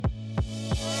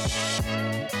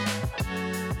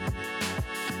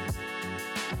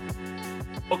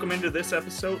Welcome into this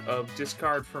episode of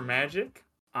Discard for Magic.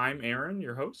 I'm Aaron,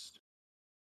 your host.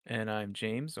 And I'm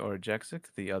James, or Jexic,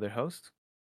 the other host.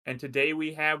 And today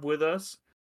we have with us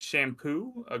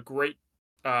Shampoo, a great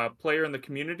player in the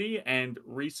community and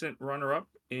recent runner-up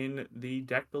in the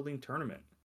deck building tournament.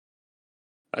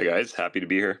 Hi guys, happy to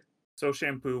be here. So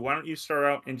Shampoo, why don't you start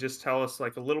out and just tell us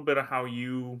like a little bit of how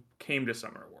you came to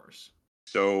Summoner Wars?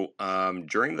 So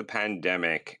during the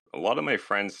pandemic, a lot of my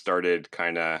friends started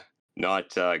kind of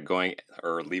not going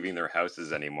or leaving their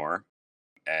houses anymore,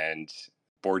 and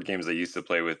board games I used to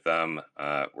play with them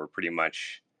were pretty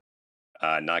much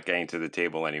not getting to the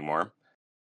table anymore.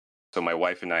 So my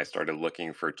wife and I started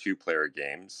looking for two-player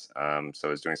games. So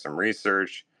I was doing some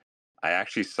research. I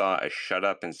actually saw a shut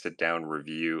up and sit down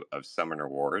review of Summoner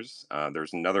Wars.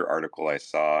 There's another article I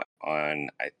saw on,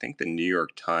 I think, the New York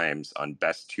Times on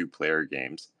best two-player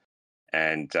games.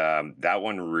 And that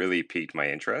one really piqued my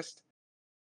interest.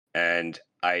 And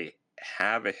I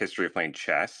have a history of playing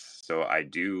chess, so I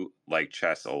do like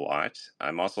chess a lot.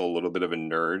 I'm also a little bit of a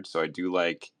nerd, so I do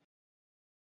like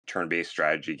turn-based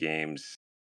strategy games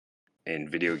in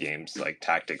video games like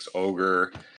Tactics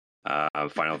Ogre,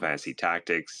 Final Fantasy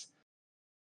Tactics.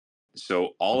 So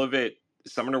all of it,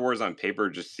 Summoner Wars on paper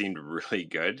just seemed really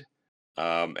good.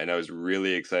 And I was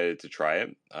really excited to try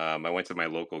it. I went to my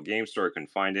local game store,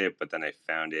 couldn't find it, but then I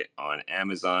found it on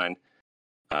Amazon,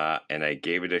 and I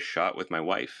gave it a shot with my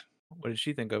wife. What did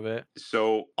she think of it?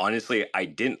 So honestly, I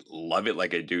didn't love it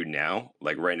like I do now.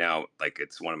 Like right now, like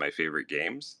it's one of my favorite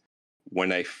games.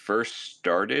 When I first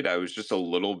started, I was just a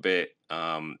little bit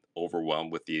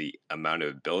overwhelmed with the amount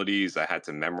of abilities I had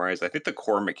to memorize. I think the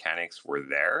core mechanics were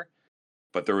there,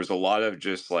 but there was a lot of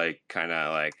just like kind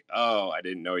of like, oh, I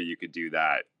didn't know you could do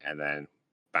that, and then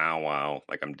bow wow,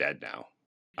 like I'm dead now.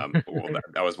 Well,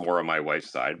 that was more on my wife's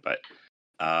side, but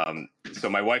so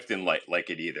my wife didn't like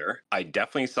it either. I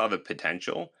definitely saw the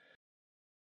potential,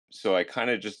 so I kind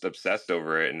of just obsessed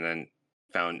over it, and then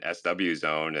found SW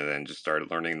Zone, and then just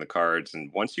started learning the cards. And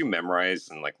once you memorize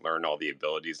and like learn all the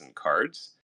abilities and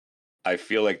cards, I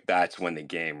feel like that's when the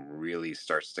game really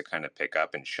starts to kind of pick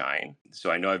up and shine.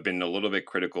 So I know I've been a little bit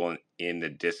critical in the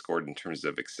Discord in terms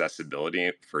of accessibility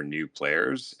for new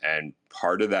players. And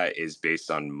part of that is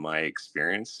based on my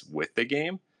experience with the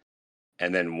game.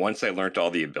 And then once I learned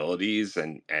all the abilities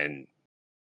and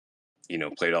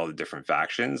played all the different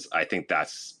factions, I think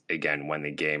that's again when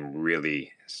the game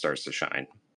really starts to shine.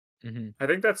 Mm-hmm. I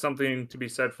think that's something to be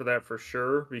said for that for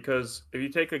sure, because if you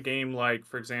take a game like,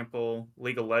 for example,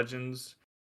 League of Legends,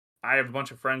 I have a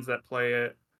bunch of friends that play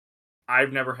it.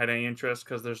 I've never had any interest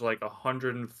because there's like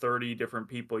 130 different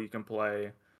people you can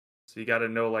play. So you got to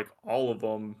know like all of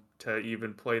them to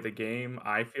even play the game,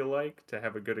 I feel like, to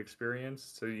have a good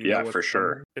experience. So you know Yeah, what's for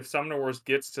sure. coming. If Summoner Wars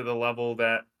gets to the level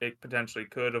that it potentially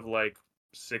could of like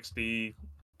 60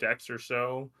 decks or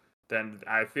so, then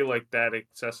I feel like that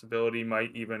accessibility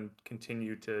might even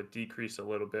continue to decrease a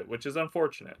little bit, which is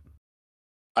unfortunate.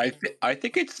 I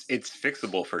think it's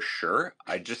fixable for sure.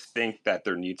 I just think that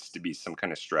there needs to be some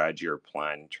kind of strategy or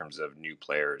plan in terms of new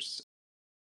players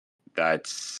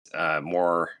that's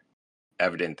more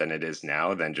evident than it is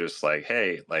now, than just like,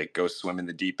 hey, like go swim in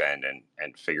the deep end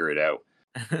and figure it out.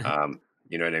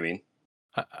 You know what I mean?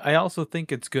 I also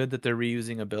think it's good that they're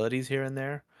reusing abilities here and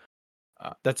there.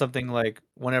 That's something like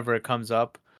whenever it comes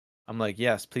up, I'm like,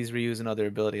 yes, please reuse another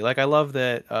ability. Like I love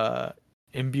that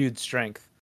imbued strength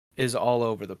is all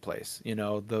over the place. You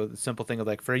know, the simple thing of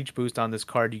like for each boost on this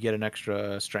card, you get an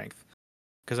extra strength.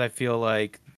 Because I feel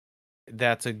like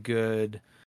that's a good,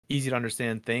 easy to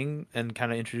understand thing and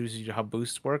kind of introduces you to how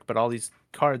boosts work. But all these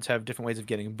cards have different ways of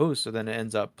getting boosts, so then it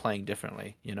ends up playing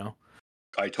differently. You know.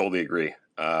 I totally agree.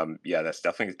 Yeah, that's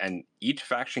definitely, and each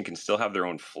faction can still have their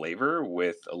own flavor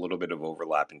with a little bit of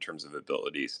overlap in terms of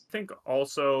abilities. I think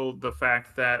also the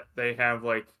fact that they have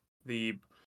like the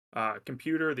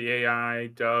computer, the AI,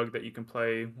 Doug, that you can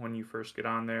play when you first get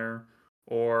on there,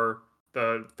 or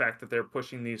the fact that they're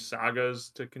pushing these sagas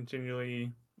to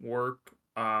continually work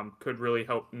could really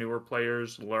help newer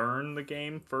players learn the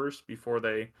game first before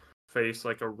they face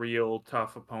like a real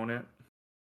tough opponent.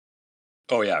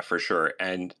 Oh yeah, for sure.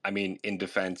 And I mean, in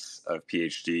defense of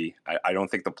PhD, I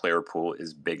don't think the player pool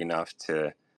is big enough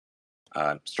to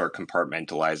start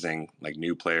compartmentalizing like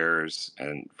new players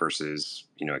and versus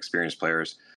experienced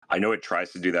players. I know it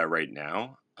tries to do that right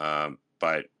now,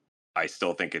 but I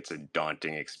still think it's a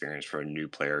daunting experience for a new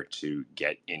player to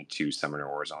get into Summoner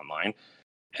Wars Online.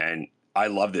 And I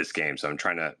love this game, so I'm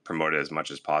trying to promote it as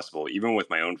much as possible, even with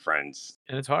my own friends.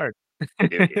 And it's hard.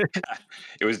 It, it,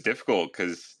 it was difficult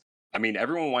because I mean,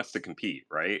 everyone wants to compete,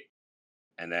 right?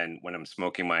 And then when I'm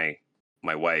smoking my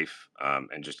wife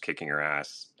and just kicking her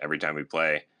ass every time we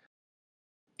play,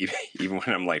 even, even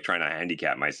when I'm like trying to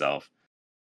handicap myself,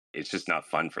 it's just not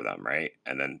fun for them, right?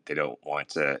 And then they don't want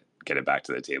to get it back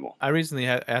to the table. I recently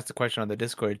asked a question on the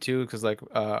Discord too, because like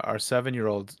our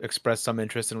 7-year-old expressed some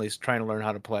interest in at least trying to learn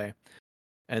how to play,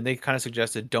 and they kind of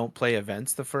suggested don't play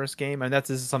events the first game, and this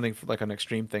is something like an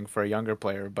extreme thing for a younger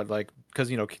player, but like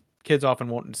because kids often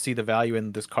won't see the value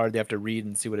in this card, they have to read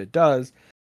and see what it does,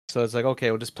 so it's like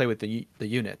okay, we'll just play with the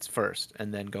units first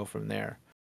and then go from there.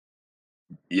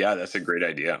 Yeah, that's a great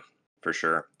idea for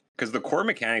sure. Because the core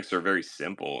mechanics are very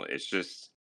simple. It's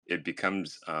just it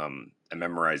becomes a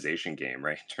memorization game,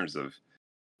 right? In terms of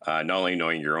not only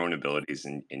knowing your own abilities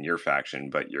in your faction,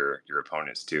 but your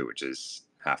opponents too, which is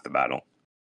half the battle.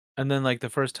 And then like the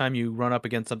first time you run up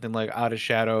against something like Out of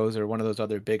Shadows or one of those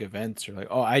other big events, you're like,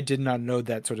 oh, I did not know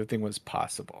that sort of thing was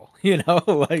possible.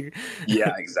 Like,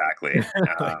 Yeah, exactly.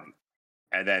 like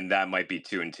And then that might be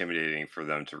too intimidating for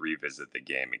them to revisit the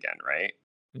game again, right?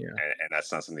 yeah. And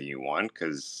that's not something you want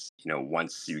because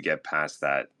once you get past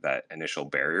that initial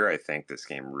barrier, I think this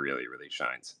game really really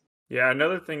shines. Yeah,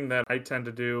 another thing that I tend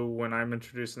to do when I'm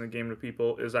introducing the game to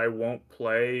people is I won't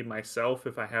play myself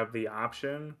if I have the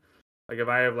option. Like if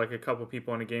I have like a couple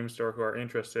people in a game store who are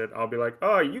interested, I'll be like,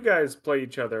 "Oh, you guys play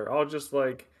each other. I'll just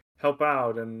like help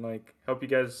out and like help you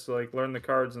guys like learn the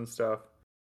cards and stuff."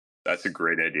 That's a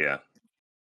great idea.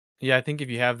 Yeah, I think if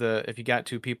you got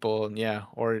two people, and yeah,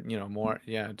 or more,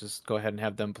 yeah, just go ahead and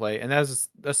have them play. And that's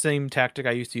the same tactic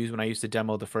I used to use when I used to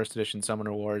demo the first edition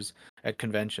Summoner Wars at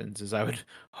conventions. Is I would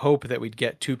hope that we'd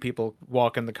get two people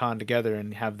walking the con together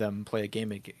and have them play a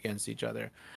game against each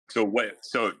other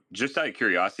So just out of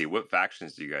curiosity, what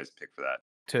factions do you guys pick for that?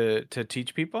 to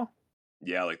teach people.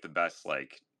 Yeah, like the best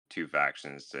like two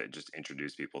factions to just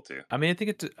introduce people to. I mean,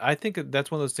 I think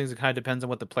that's one of those things that kind of depends on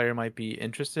what the player might be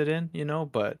interested in,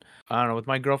 But I don't know. With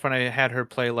my girlfriend, I had her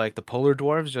play like the Polar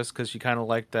Dwarves just because she kind of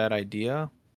liked that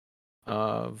idea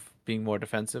of being more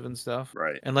defensive and stuff.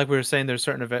 Right. And like we were saying, there's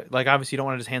certain event, like obviously you don't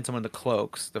want to just hand someone the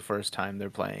cloaks the first time they're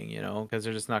playing, because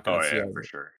they're just not going Oh to see yeah, all of for it.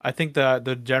 sure. I think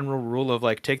the general rule of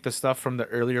like take the stuff from the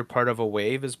earlier part of a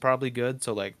wave is probably good.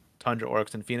 So like Tundra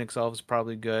Orcs and Phoenix Elves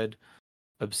probably good.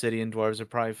 Obsidian Dwarves are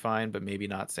probably fine, but maybe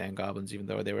not Sand Goblins, even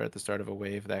though they were at the start of a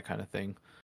wave, that kind of thing.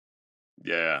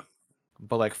 Yeah.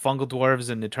 But like Fungal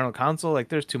Dwarves and Eternal Council, like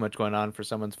there's too much going on for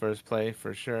someone's first play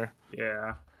for sure.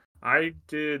 Yeah. I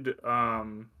did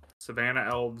Savannah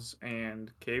Elves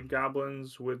and Cave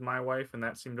Goblins with my wife and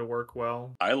that seemed to work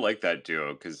well. I like that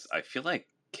duo because I feel like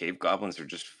cave goblins are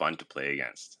just fun to play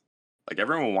against. Like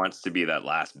everyone wants to be that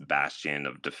last bastion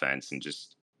of defense and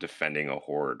just defending a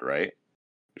horde, right?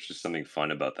 There's just something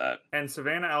fun about that. And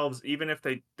Savannah Elves, even if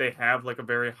they have like a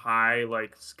very high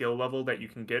like skill level that you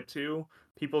can get to,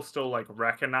 people still like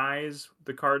recognize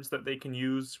the cards that they can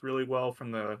use really well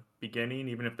from the beginning,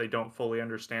 even if they don't fully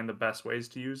understand the best ways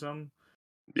to use them.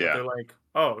 But Yeah. they're like,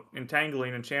 "Oh,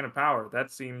 entangling enchanted power. That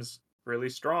seems really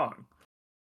strong."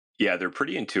 Yeah, they're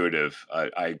pretty intuitive.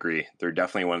 I agree. They're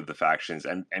definitely one of the factions,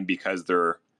 and because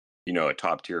they're a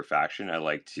top tier faction, I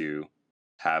like to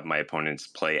have my opponents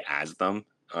play as them.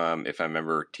 If I'm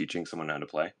ever teaching someone how to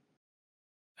play.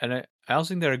 And I also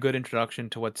think they're a good introduction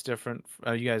to what's different.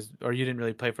 You guys, or you didn't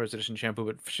really play first edition Shampoo,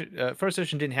 but first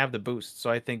edition didn't have the boost. So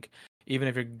I think even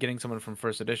if you're getting someone from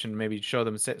first edition, maybe show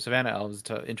them Savannah Elves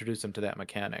to introduce them to that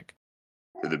mechanic.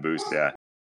 To the boost, yeah.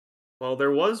 Well,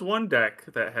 there was one deck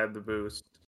that had the boost.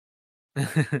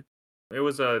 It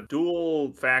was a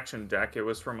dual faction deck. It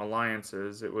was from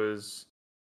alliances. It was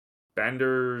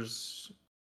Benders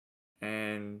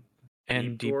and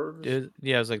And Deep Dwarves.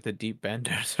 yeah, it was like the Deep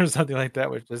Benders or something like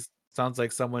that, which just sounds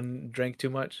like someone drank too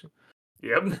much.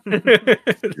 Yep.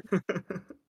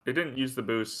 It didn't use the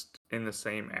boost in the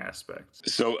same aspect.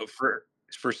 So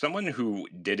for someone who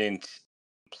didn't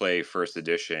play first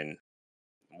edition,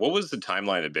 what was the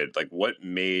timeline a bit? Like what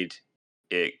made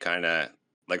it kind of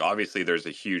like obviously there's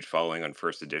a huge following on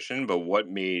first edition, but what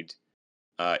made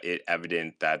it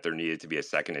evident that there needed to be a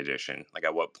second edition? Like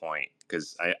at what point?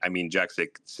 Because I mean,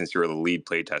 Jexic, since you're the lead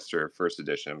playtester of first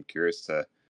edition, I'm curious to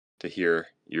hear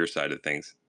your side of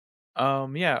things.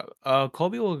 Yeah,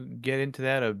 Colby will get into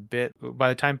that a bit. By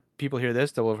the time people hear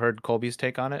this, they'll have heard Colby's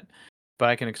take on it. But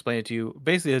I can explain it to you.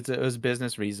 Basically, it was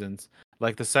business reasons.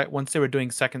 Like once they were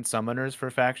doing second summoners for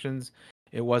factions,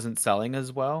 it wasn't selling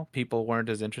as well. People weren't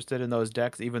as interested in those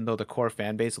decks, even though the core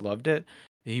fan base loved it.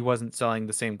 He wasn't selling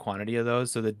the same quantity of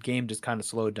those, so the game just kind of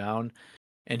slowed down.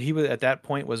 And he was at that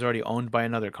point was already owned by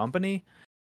another company.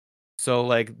 So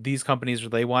like these companies,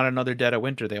 they want another Dead of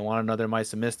Winter, they want another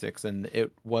Mice and Mystics, and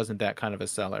it wasn't that kind of a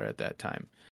seller at that time.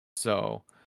 So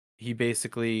he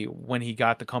basically, when he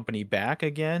got the company back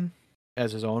again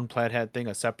as his own Plaid Hat thing,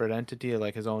 a separate entity,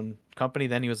 like his own company,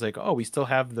 then he was like, oh, we still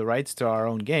have the rights to our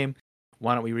own game.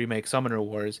 Why don't we remake Summoner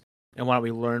Wars? And why don't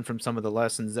we learn from some of the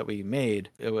lessons that we made?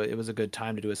 It was a good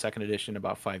time to do a second edition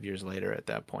about 5 years later at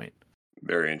that point.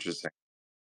 Very interesting.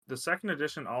 The second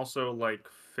edition also like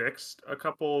fixed a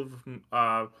couple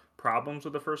of problems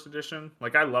with the first edition.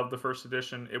 Like I love the first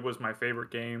edition; it was my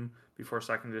favorite game before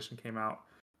second edition came out.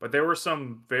 But there were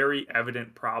some very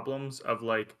evident problems of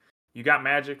like you got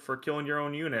magic for killing your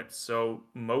own units, so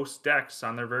most decks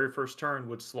on their very first turn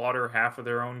would slaughter half of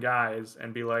their own guys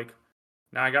and be like,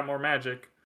 "Now I got more magic.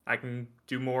 I can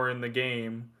do more in the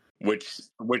game." Which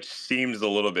seems a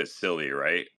little bit silly,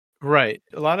 right? Right.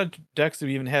 A lot of decks have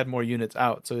even had more units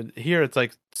out. So here it's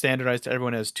like standardized to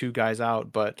everyone has 2 guys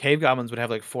out, but Cave Goblins would have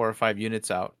like 4 or 5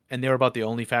 units out. And they were about the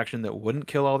only faction that wouldn't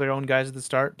kill all their own guys at the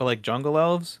start. But like Jungle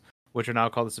Elves, which are now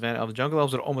called the Savannah Elves, Jungle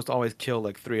Elves would almost always kill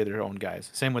like 3 of their own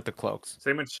guys. Same with the Cloaks.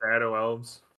 Same with Shadow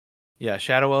Elves. Yeah,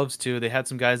 Shadow Elves too. They had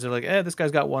some guys that are like, this guy's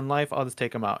got 1 life. I'll just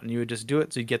take him out. And you would just do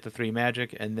it so you get the 3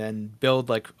 magic and then build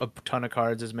like a ton of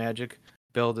cards as magic.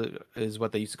 Build is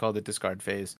what they used to call the discard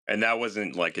phase. And that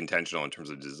wasn't like intentional in terms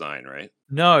of design, right?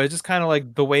 No, it's just kind of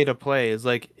like the way to play is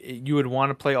like you would want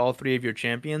to play all 3 of your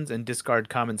champions and discard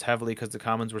commons heavily because the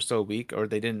commons were so weak or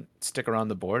they didn't stick around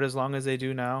the board as long as they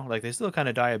do now. Like they still kind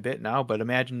of die a bit now, but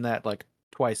imagine that like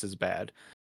twice as bad.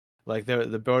 Like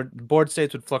the board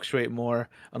states would fluctuate more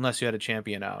unless you had a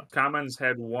champion out Commons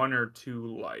had 1 or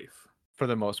 2 life. for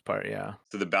the most part. Yeah.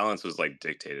 So the balance was like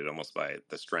dictated almost by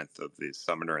the strength of the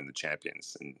summoner and the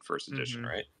champions in first edition, Mm-hmm.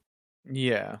 right?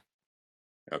 Yeah.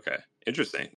 Okay,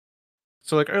 interesting.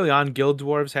 So like early on, Guild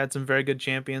Dwarves had some very good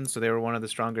champions, so they were one of the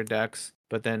stronger decks.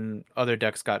 But then other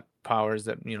decks got powers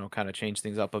that kind of changed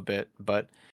things up a bit.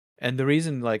 And the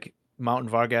reason like Mountain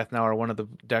Vargath now are one of the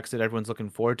decks that everyone's looking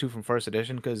forward to from first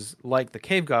edition, because like the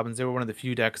Cave Goblins, they were one of the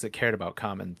few decks that cared about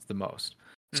commons the most.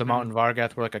 So Mhm. Mountain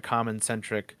Vargath were like a common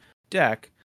centric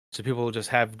deck. So people will just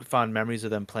have fond memories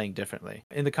of them playing differently.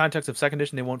 In the context of second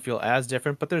edition, they won't feel as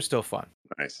different, but they're still fun.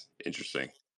 Nice, interesting.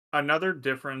 Another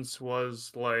difference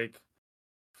was like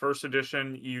first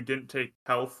edition, you didn't take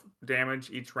health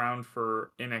damage each round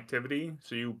for inactivity,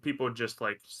 so people would just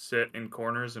like sit in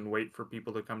corners and wait for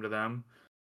people to come to them.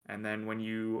 And then when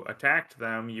you attacked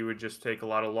them, you would just take a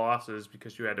lot of losses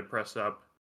because you had to press up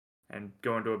and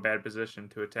go into a bad position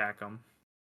to attack them.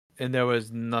 And there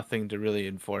was nothing to really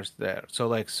enforce that. So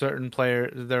like there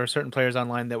were certain players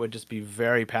online that would just be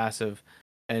very passive,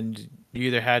 and you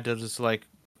either had to just like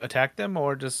attack them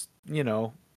or just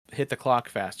hit the clock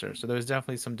faster. So there was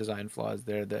definitely some design flaws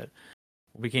there that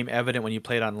became evident when you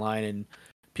played online and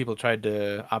people tried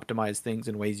to optimize things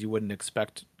in ways you wouldn't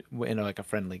expect in like a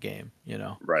friendly game.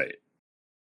 Right.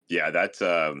 Yeah, that's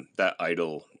that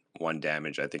idle 1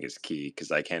 damage I think is key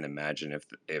because I can't imagine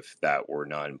if that were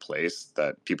not in place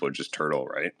that people would just turtle,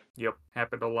 right? Yep,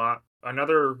 happened a lot.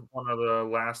 Another one of the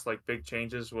last like big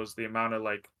changes was the amount of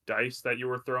like dice that you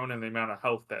were thrown and the amount of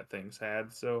health that things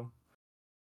had. So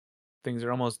Things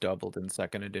are almost doubled in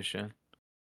second edition.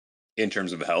 In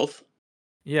terms of health?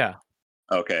 Yeah.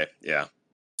 Okay, yeah.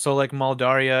 So like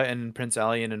Maldaria and Prince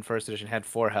Alian in first edition had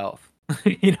 4 health.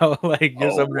 Like your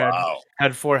Oh, summoner wow.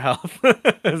 had 4 health.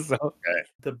 So Okay.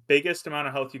 the biggest amount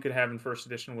of health you could have in first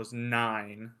edition was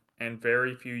 9, and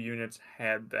very few units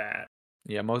had that.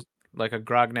 yeah, most like a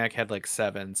Grognak had like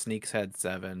 7, Sneaks had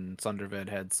 7, Sundervid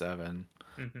had 7.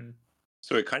 Hmm.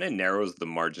 So it kind of narrows the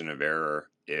margin of error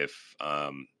if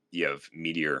you have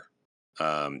meteor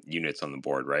units on the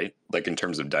board, right? Like in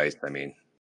terms of dice, I mean.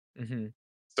 Hmm.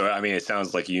 So I mean, it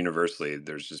sounds like universally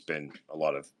there's just been a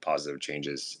lot of positive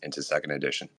changes into second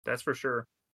edition. That's for sure.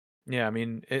 Yeah, I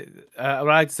mean, what I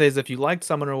like to say is if you liked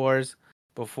Summoner Wars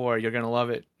before, you're gonna love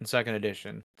it in second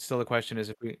edition. Still, the question is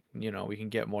if we can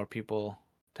get more people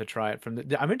to try it from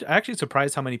I'm actually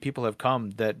surprised how many people have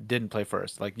come that didn't play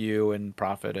first, like you and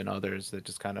Prophet and others that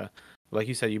just kind of, like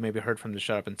you said, you maybe heard from the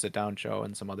Shut Up and Sit Down show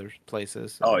and some other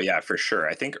places. Oh So. yeah, for sure.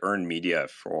 I think earned media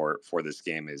for this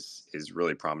game is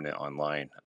really prominent online.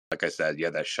 Like I said, yeah,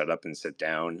 that Shut Up and Sit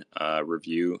Down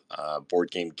review.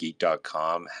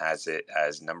 BoardGameGeek.com has it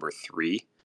as number 3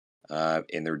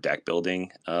 in their deck building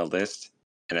list,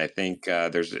 and I think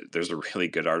there's a really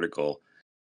good article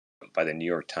by the New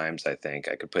York Times. I think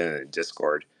I could put it in the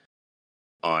Discord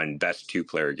on best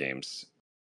 2-player games,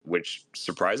 which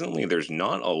surprisingly there's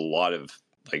not a lot of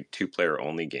like 2-player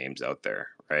only games out there,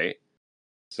 right?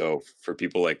 So for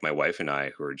people like my wife and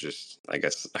I, who are just, I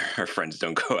guess our friends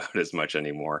don't go out as much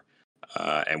anymore,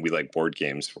 and we like board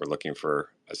games. We're looking for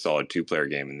a solid 2-player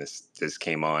game, and this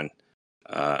came on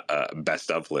a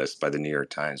best of list by the New York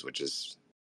Times, which is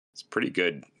it's pretty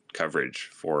good coverage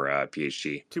for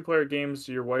PhD. 2-player games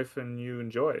your wife and you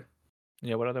enjoy.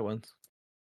 Yeah, what other ones?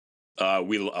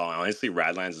 We honestly,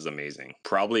 Radlands is amazing.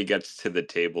 Probably gets to the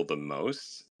table the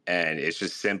most, and it's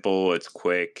just simple. It's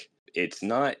quick. It's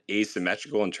not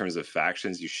asymmetrical in terms of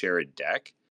factions. You share a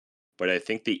deck, but I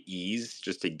think the ease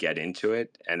just to get into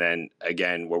it, and then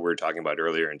again, what we were talking about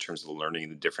earlier in terms of learning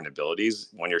the different abilities.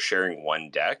 When you're sharing one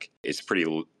deck, it's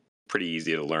pretty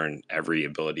easy to learn every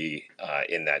ability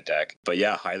in that deck. But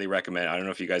yeah, highly recommend. I don't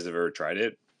know if you guys have ever tried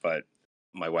it, but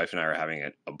my wife and I are having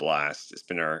a blast. It's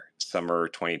been our summer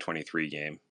 2023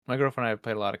 game. My girlfriend and I have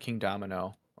played a lot of King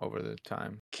Domino over the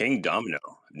time. King Domino.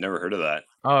 I've never heard of that.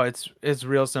 Oh, it's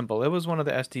real simple. It was one of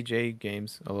the STJ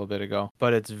games a little bit ago,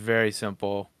 but it's very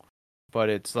simple. But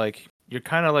it's like you're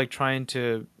kind of like trying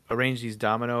to arrange these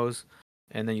dominoes,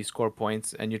 and then you score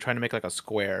points, and you're trying to make like a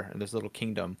square in this little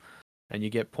kingdom, and you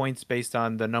get points based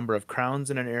on the number of crowns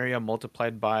in an area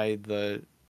multiplied by the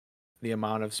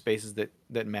amount of spaces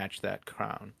that match that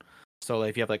crown. So like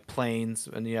if you have like plains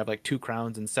and you have like 2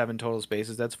 crowns and 7 total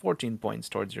spaces, that's 14 points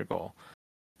towards your goal.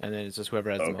 And then it's just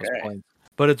whoever has the most Okay. points.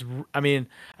 But I mean,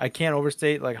 I can't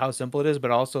overstate like how simple it is,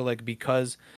 but also like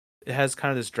because it has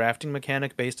kind of this drafting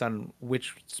mechanic based on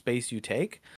which space you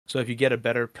take. So if you get a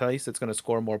better place that's going to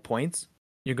score more points,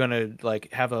 you're going to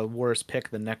like have a worse pick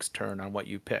the next turn on what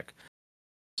you pick.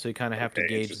 So you kind of have to Okay,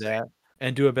 gauge interesting. that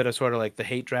and do a bit of sort of like the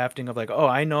hate drafting of like, oh,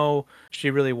 I know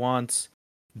she really wants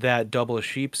that double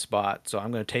sheep spot, so I'm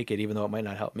going to take it even though it might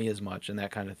not help me as much and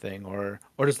that kind of thing, or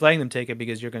just letting them take it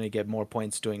because you're going to get more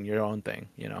points doing your own thing,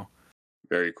 you know.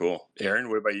 Very cool. Aaron,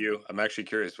 what about you? I'm actually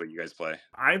curious what you guys play.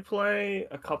 I play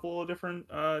a couple of different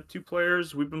 2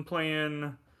 players. We've been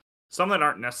playing some that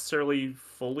aren't necessarily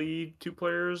fully 2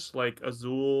 players, like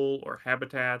Azul or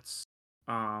Habitats.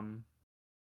 Um,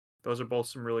 those are both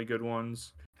some really good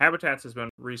ones. Habitats has been a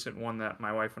recent one that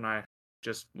my wife and I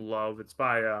just love. It's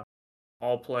by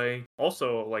All Play,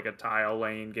 also like a tile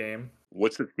laying game.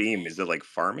 What's the theme? Is it like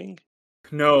farming?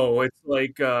 No, it's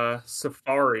like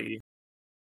Safari.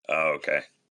 Oh, okay.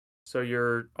 So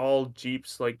you're all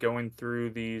jeeps like going through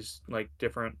these like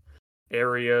different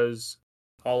areas,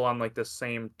 all on like the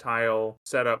same tile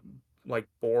setup, like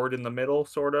board in the middle,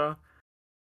 sorta.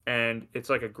 And it's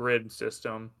like a grid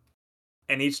system.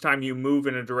 And each time you move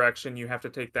in a direction, you have to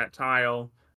take that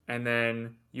tile and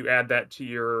then you add that to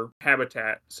your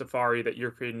habitat safari that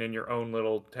you're creating in your own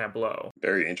little tableau.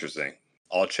 Very interesting.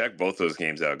 I'll check both those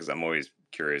games out because I'm always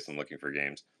curious and looking for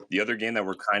games. The other game that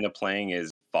we're kind of playing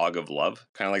is Fog of Love,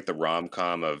 kind of like the rom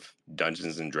com of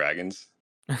Dungeons and Dragons.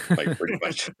 Like pretty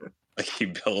much, like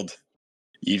you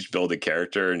each build a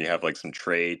character and you have like some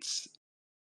traits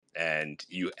and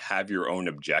you have your own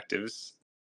objectives,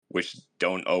 which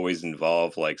don't always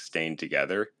involve like staying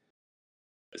together.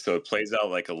 So it plays out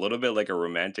like a little bit like a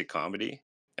romantic comedy,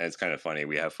 and it's kind of funny.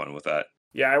 We have fun with that.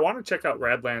 Yeah, I want to check out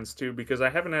Radlands too because I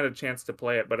haven't had a chance to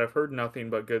play it, but I've heard nothing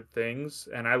but good things,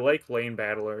 and I like lane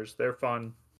battlers. They're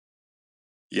fun.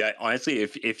 Yeah, honestly,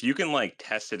 if you can like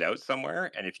test it out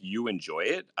somewhere and if you enjoy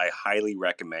it, I highly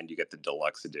recommend you get the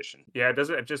deluxe edition. Yeah, does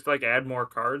it just like add more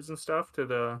cards and stuff to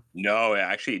the? No,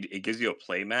 it gives you a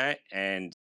play mat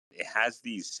and it has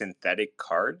these synthetic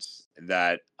cards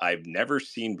that I've never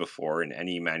seen before in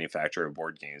any manufacturer of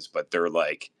board games, but they're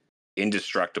like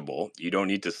indestructible. You don't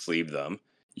need to sleeve them.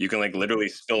 You can like literally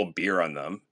spill beer on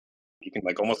them. You can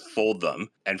like almost fold them.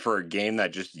 And for a game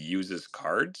that just uses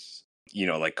cards,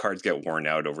 like cards get worn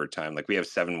out over time. Like we have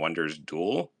Seven Wonders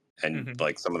Duel, and Mhm.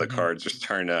 like some of the cards are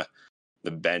starting to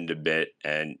the bend a bit.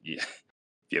 And if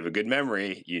you have a good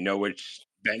memory, you know which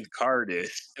bent card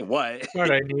is what,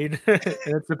 Card I need. And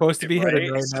it's supposed to be hidden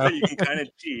right? right So now. you can kind of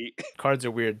cheat. Cards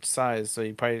are weird size, so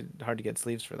you probably hard to get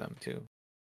sleeves for them too.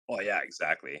 Well, yeah,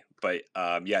 exactly. But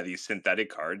yeah, these synthetic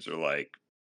cards are like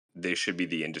they should be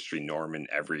the industry norm in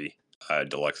every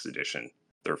deluxe edition.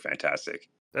 They're fantastic.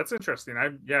 That's interesting.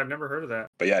 I've never heard of that.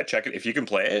 But yeah, check it if you can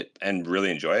play it and really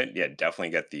enjoy it. Yeah, definitely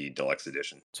get the deluxe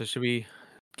edition. So should we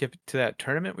get to that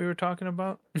tournament we were talking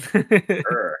about?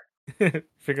 Sure.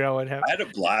 Figure out what I happened. had a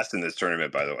blast in this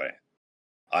tournament, by the way.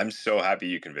 I'm so happy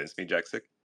you convinced me, Jexic.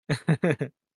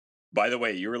 By the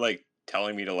way, you were like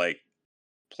telling me to like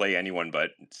play anyone but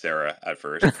Sarah at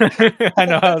first. I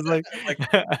know. I was like, I'm like,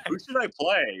 who should I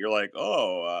play? You're like,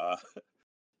 oh,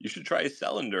 you should try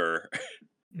Cylindar.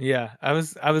 yeah, I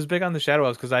was big on the Shadow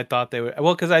Elves because I thought they would.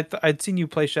 Well, because I'd seen you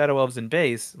play Shadow Elves in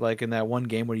base, like in that one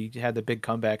game where you had the big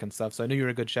comeback and stuff. So I knew you were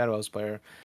a good Shadow Elves player,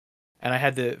 and I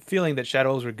had the feeling that Shadow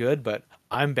Elves were good, but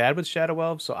I'm bad with Shadow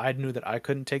Elves, so I knew that I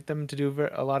couldn't take them to do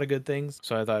a lot of good things.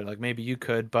 So I thought like maybe you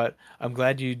could, but I'm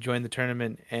glad you joined the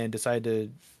tournament and decided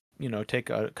to, take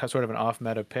a sort of an off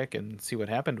meta pick and see what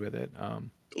happened with it.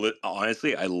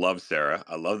 Honestly, I love Sarah.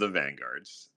 I love the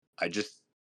Vanguards. I just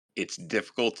it's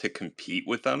difficult to compete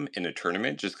with them in a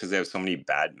tournament just because they have so many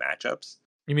bad matchups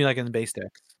You mean like in the base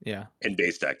decks? Yeah. in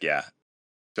base deck. Yeah,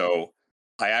 so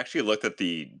I actually looked at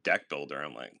the deck builder.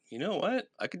 I'm like, you know what?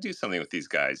 I could do something with these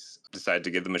guys. Decided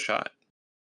to give them a shot,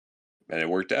 and it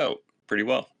worked out pretty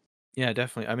well. Yeah,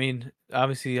 definitely. I mean,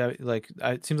 obviously,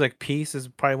 it seems like Peace is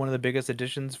probably one of the biggest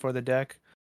additions for the deck.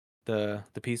 The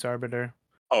Peace Arbiter.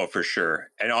 Oh, for sure.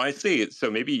 And honestly, so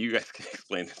maybe you guys can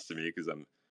explain this to me because I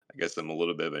guess I'm a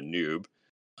little bit of a noob.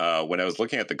 When I was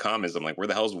looking at the comments, I'm like, where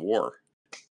the hell's War?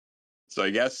 So I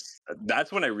guess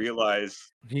that's when I realized.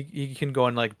 He can go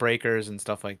on like breakers and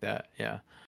stuff like that. Yeah.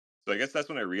 So I guess that's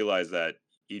when I realized that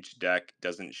each deck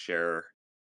doesn't share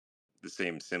the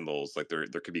same symbols. Like there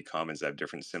could be commons that have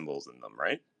different symbols in them,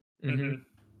 right? Mm-hmm. Hmm.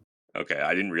 Okay,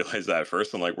 I didn't realize that at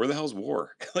first. I'm like, where the hell's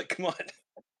War? Like, come on,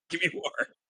 give me War.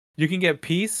 You can get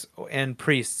Peace and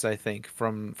Priests, I think,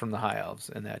 from the High Elves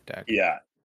in that deck. Yeah,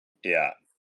 yeah,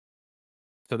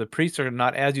 So the Priests are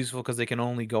not as useful because they can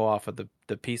only go off of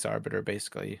the Peace Arbiter,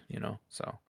 basically.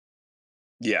 So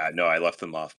yeah. No, I left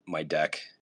them off my deck.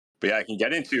 But yeah, I can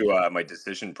get into my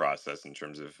decision process in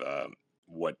terms of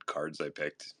what cards I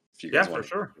picked. If you Yeah, guys for want to,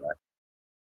 sure.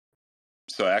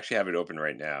 so I actually have it open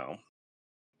right now.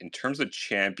 In terms of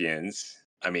champions,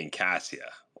 I mean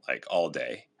Cassia, like all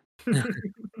day.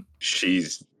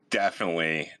 She's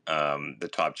definitely the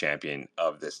top champion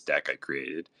of this deck I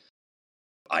created.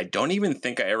 I don't even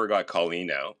think I ever got Colleen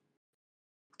out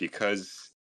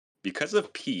because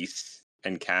of Peace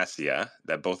and Cassia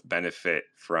that both benefit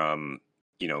from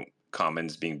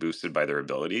commons being boosted by their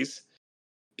abilities.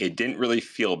 It didn't really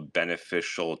feel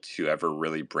beneficial to ever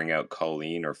really bring out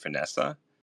Colleen or Finessa,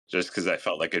 just because I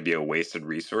felt like it'd be a wasted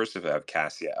resource if I have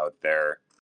Cassia out there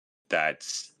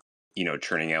that's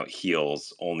churning out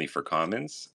heals only for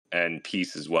commons, and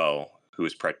Peace as well, who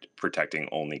is protecting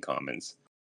only commons.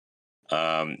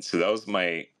 So that was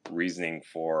my reasoning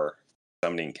for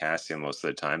summoning Cassia most of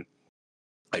the time.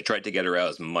 I tried to get her out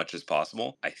as much as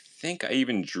possible. I think I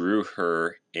even drew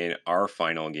her in our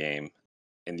final game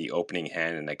in the opening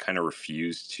hand, and I kind of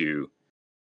refused to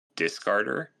discard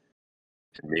her.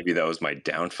 Maybe that was my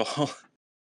downfall.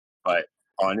 But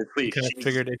you honestly, kind of she's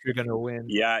figured if you're gonna win.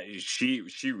 yeah, she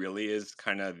really is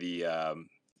kind of the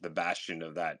bastion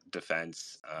of that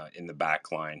defense in the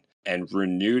back line. And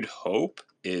Renewed Hope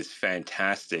is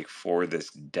fantastic for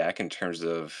this deck in terms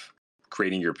of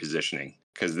creating your positioning,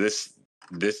 because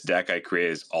this deck I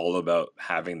created is all about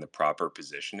having the proper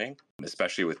positioning,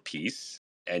 especially with Peace,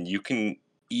 and you can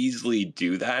easily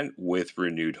do that with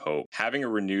Renewed Hope. Having a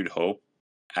Renewed Hope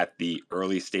at the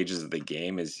early stages of the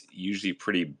game is usually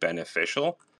pretty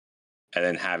beneficial, and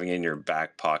then having it in your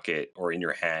back pocket or in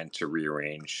your hand to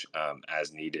rearrange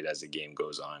as needed as the game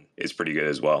goes on is pretty good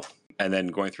as well. And then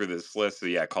going through this list, so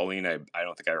yeah, Colleen, I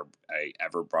don't think I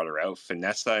ever brought her out.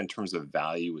 Finessa, in terms of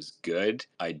value, was good.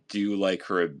 I do like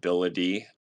her ability,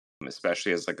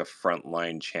 especially as like a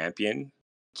frontline champion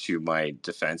to my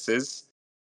defenses.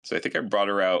 So I think I brought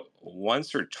her out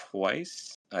once or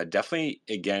twice. Definitely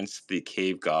against the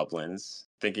cave goblins.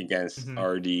 I think against Hmm.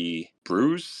 RD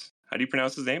Bruce. How do you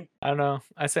pronounce his name? I don't know.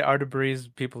 I say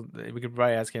Artebriz. People, we could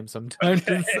probably ask him sometime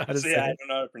Okay. how to So say yeah, I it. don't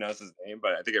know how to pronounce his name,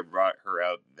 but I think I brought her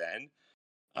out then.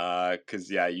 Because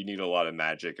yeah, you need a lot of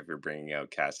magic if you're bringing out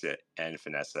Cassia and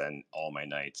Finessa and all my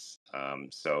knights.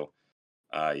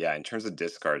 Yeah, in terms of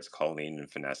discards, Colleen and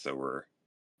Finessa were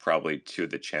probably two of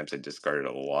the champs I discarded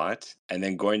a lot. And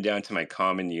then going down to my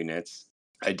common units,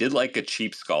 I did like a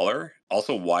cheap scholar.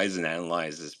 Also, Wise and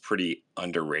Analyze is pretty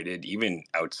underrated, even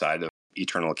outside of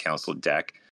Eternal Council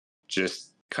deck.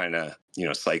 Just kind of,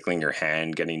 cycling your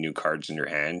hand, getting new cards in your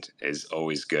hand is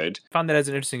always good. Found that as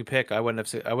an interesting pick. I wouldn't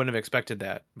have expected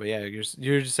that. But yeah,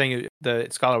 you're just saying the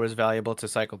scholar was valuable to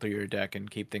cycle through your deck and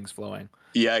keep things flowing.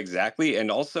 Yeah, exactly. And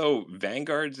also,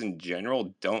 Vanguards in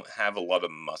general don't have a lot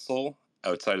of muscle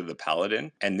outside of the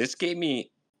Paladin. And this gave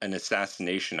me an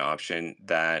assassination option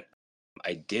that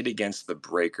I did against the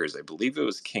Breakers. I believe it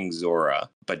was King Zora.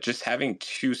 But just having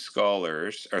three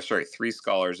scholars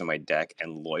in my deck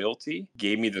and loyalty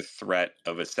gave me the threat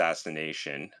of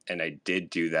assassination. And I did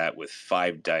do that with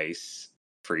 5 dice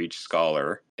for each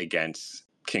scholar against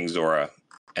King Zora.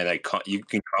 And you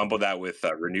can combo that with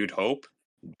Renewed Hope,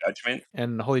 Judgment.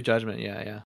 And Holy Judgment,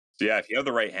 yeah. So yeah, if you have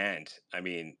the right hand, I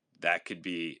mean, that could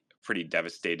be pretty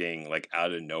devastating, like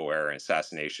out of nowhere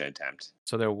assassination attempt.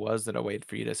 So there was that a way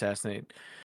for you to assassinate.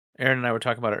 Aaron and I were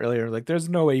talking about it earlier. Like, there's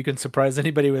no way you can surprise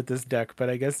anybody with this deck, but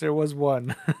I guess there was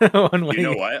one. One You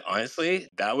know way. what? Honestly,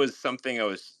 that was something I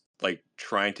was like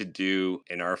trying to do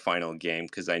in our final game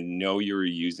because I know you were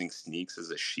using sneaks as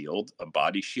a shield, a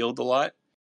body shield a lot.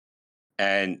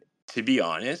 And to be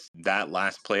honest, that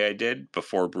last play I did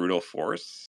before Brutal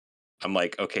Force, I'm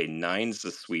like, okay, nine's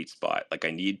the sweet spot. Like,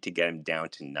 I need to get him down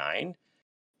to nine.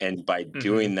 And by Mm-hmm.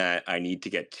 doing that, I need to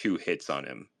get 2 hits on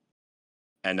him.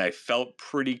 And I felt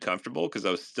pretty comfortable because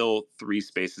I was still 3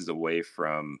 spaces away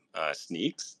from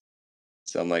sneaks.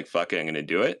 So I'm like, fuck it, I'm going to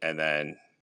do it. And then,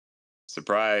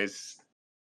 surprise,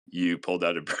 you pulled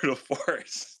out a Brutal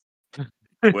Force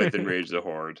with Enrage the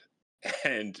Horde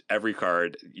and every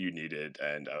card you needed.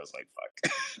 And I was like,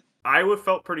 fuck. I would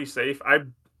felt pretty safe. I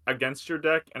against your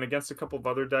deck and against a couple of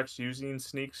other decks using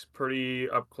sneaks pretty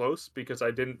up close because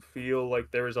I didn't feel like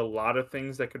there was a lot of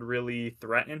things that could really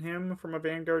threaten him from a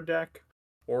Vanguard deck,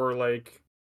 or like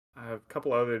a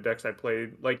couple other decks I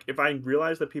played. Like if I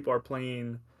realize that people are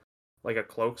playing like a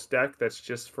cloaks deck that's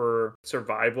just for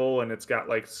survival and it's got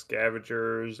like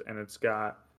scavengers and it's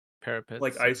got like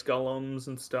Parapets. ice golems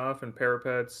and stuff and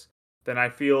parapets, then I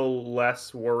feel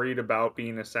less worried about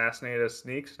being assassinated as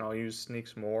sneaks, and I'll use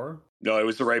sneaks more. No, it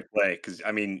was the right play because,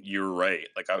 I mean, you're right.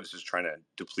 Like, I was just trying to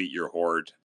deplete your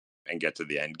Horde and get to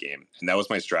the end game. And that was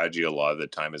my strategy a lot of the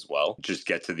time as well. Just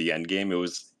get to the end game. It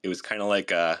was kind of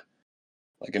like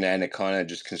an anaconda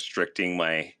just constricting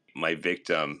my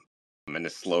victim and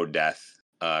a slow death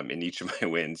in each of my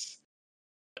wins.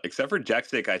 Except for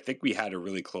Jexic, I think we had a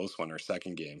really close one our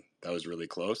second game. That was really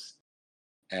close.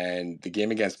 And the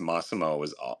game against Massimo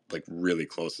was like really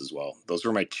close as well. Those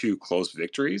were my 2 close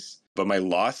victories, but my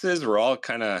losses were all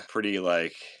kind of pretty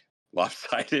like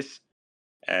lopsided.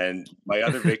 And my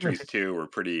other victories too were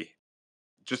pretty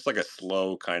just like a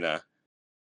slow kind of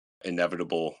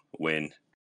inevitable win,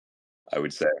 I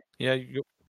would say. Yeah,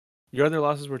 your other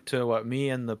losses were to what? Me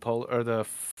and the the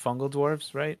fungal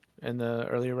dwarves, right? In the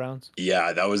earlier rounds.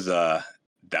 Yeah, that was a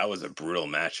brutal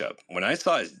matchup. When I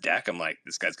saw his deck, I'm like,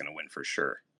 this guy's gonna win for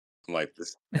sure. I'm like,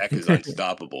 this deck is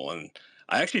unstoppable. And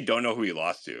I actually don't know who he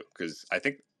lost to because I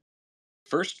think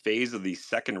first phase of the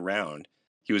second round,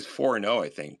 he was 4-0, I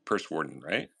think, Purse Warden,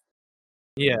 right?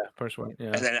 Yeah, first one.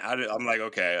 Yeah. And then I'm like,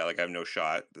 okay, like I have no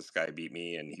shot. This guy beat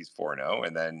me, and he's 4-0.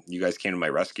 And then you guys came to my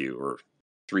rescue, or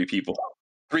 3 people,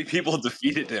 3 people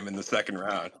defeated him in the second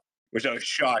round, which I was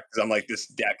shocked because I'm like, this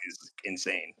deck is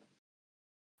insane.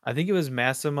 I think it was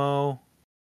Massimo.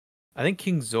 I think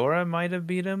King Zora might have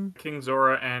beat him. King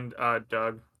Zora and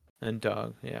Doug. And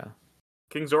Doug, yeah.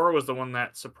 King Zora was the one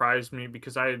that surprised me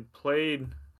because I had played,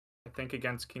 I think,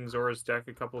 against King Zora's deck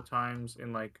a couple times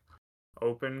in like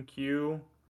open queue,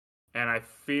 and I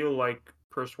feel like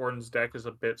Purse Warden's deck is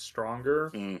a bit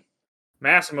stronger. Mm.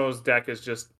 Massimo's deck is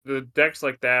just the decks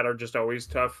like that are just always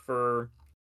tough for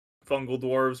fungal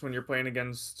dwarves when you're playing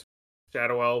against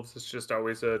shadow elves. It's just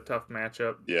always a tough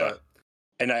matchup. Yeah. But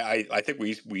And I think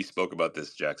we spoke about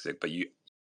this, Jaxic,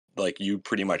 but you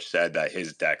pretty much said that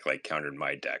his deck like countered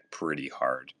my deck pretty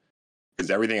hard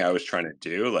because everything I was trying to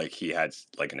do, like he had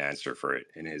like an answer for it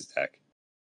in his deck.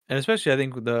 And especially I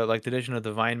think the addition of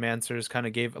the Vine Mancers kind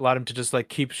of allowed him to just like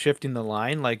keep shifting the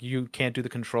line. Like you can't do the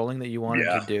controlling that you wanted to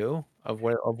Yeah, do of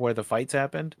where the fights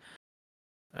happened.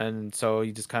 And so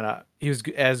he was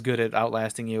as good at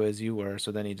outlasting you as you were.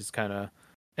 So then he just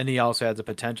and he also has the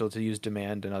potential to use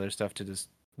demand and other stuff to just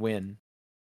win.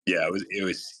 yeah.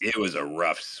 It was a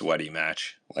rough, sweaty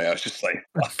match. Like I was just like,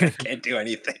 fuck, I can't do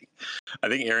anything. I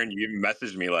think Aaron, you even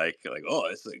messaged me like, oh,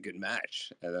 this is a good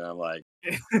match, and then I'm like,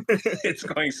 it's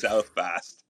going south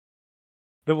fast.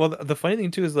 The funny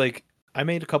thing too is like I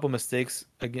made a couple mistakes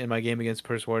in my game against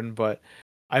Purse Warden, but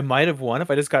I might have won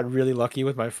if I just got really lucky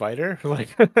with my fighter. Like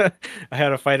I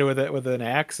had a fighter with an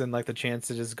axe and like the chance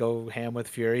to just go ham with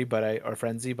Fury, or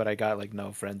Frenzy, but I got like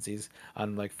no frenzies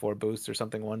on like 4 boosts or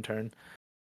something one turn.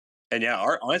 And yeah,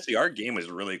 honestly, our game was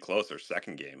really close. Our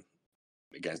second game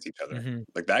against each other, Hmm.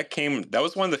 like that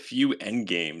was one of the few end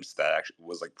games that actually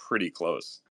was like pretty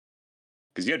close.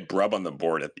 Because you had Brub on the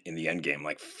board in the end game,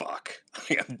 like fuck,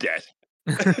 I'm dead.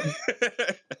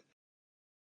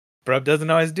 Brub doesn't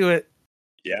always do it.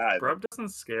 Yeah, Brub doesn't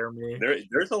scare me.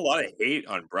 there's a lot of hate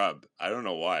on Brub. I don't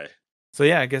know why. So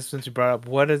yeah, I guess since you brought up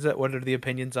what is it? What are the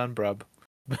opinions on Brub?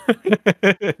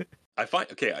 I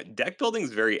find okay, deck building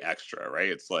is very extra, right?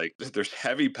 It's like there's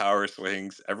heavy power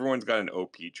swings. Everyone's got an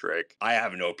OP trick. I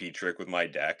have an OP trick with my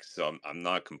deck, so I'm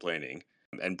not complaining.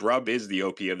 And Brub is the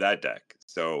OP of that deck,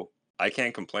 so I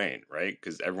can't complain, right?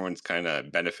 Because everyone's kind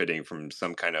of benefiting from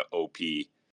some kind of OP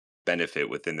benefit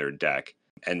within their deck.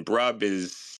 And Brub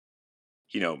is,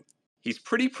 you know, he's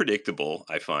pretty predictable,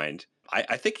 I find.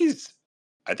 I think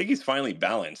he's finally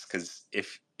balanced because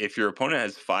if your opponent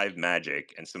has 5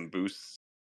 magic and some boosts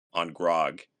on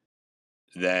Grog,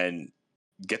 then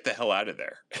get the hell out of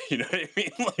there. You know what I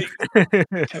mean?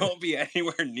 Like, don't be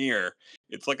anywhere near.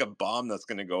 It's like a bomb that's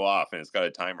going to go off and it's got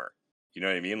a timer. You know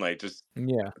what I mean? Like, just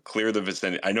Yeah. clear the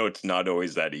vicinity. I know it's not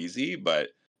always that easy, but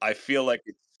I feel like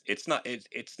it's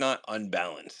not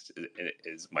unbalanced.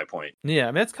 Is my point. Yeah, I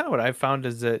mean that's kind of what I've found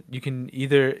is that you can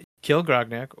either kill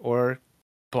Grognak or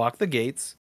block the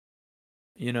gates,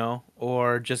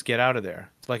 or just get out of there.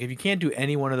 It's like if you can't do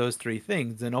any one of those three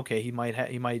things, then okay, he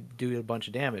might do a bunch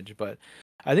of damage. But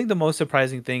I think the most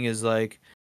surprising thing is like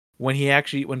when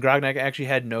Grognak actually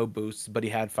had no boosts, but he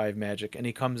had 5 magic, and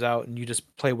he comes out and you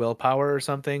just play willpower or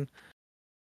something,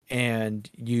 and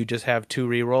you just have 2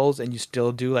 rerolls and you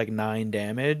still do like 9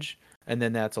 damage, and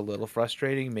then that's a little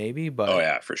frustrating maybe, Oh but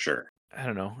yeah, for sure. I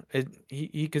don't know. He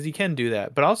because he can do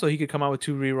that, but also he could come out with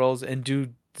 2 rerolls and do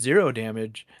 0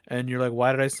 damage, and you're like,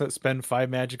 why did I spend 5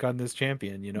 magic on this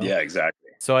champion? Yeah,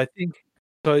 exactly. So I think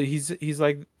so. He's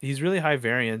really high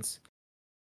variance,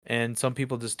 and some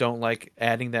people just don't like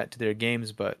adding that to their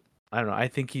games. But I don't know. I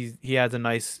think he has a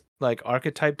nice like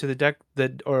archetype to the deck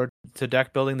or to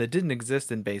deck building that didn't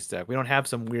exist in base deck. We don't have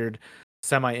some weird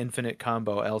semi-infinite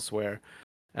combo elsewhere.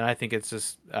 And I think it's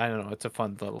just I don't know, it's a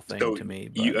fun little thing So to me.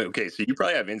 you But okay? So you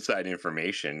probably have inside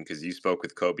information because you spoke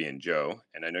with Kobe and Joe,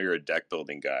 and I know you're a deck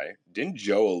building guy. Didn't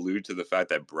Joe allude to the fact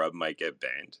that Brub might get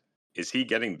banned? Is he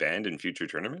getting banned in future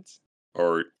tournaments,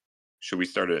 or should we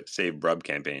start a Save Brub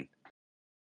campaign?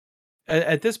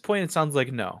 at this point, it sounds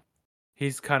like no.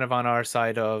 He's kind of on our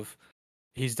side of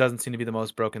he doesn't seem to be the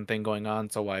most broken thing going on,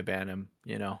 so why ban him?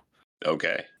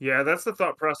 Okay. Yeah, that's the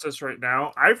thought process right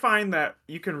now. I find that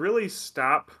you can really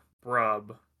stop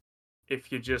Brub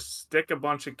if you just stick a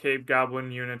bunch of cave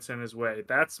goblin units in his way.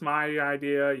 That's my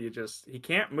idea. He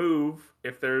can't move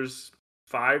if there's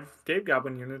 5 cave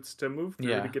goblin units to move through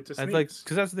to Yeah. get to I'd like sneaks.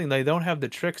 because that's the thing, they don't have the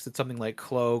tricks that something like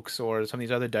cloaks or some of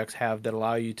these other decks have that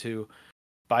allow you to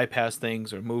bypass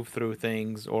things or move through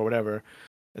things or whatever.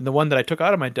 And the one that I took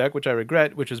out of my deck, which I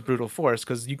regret, which is Brutal Force,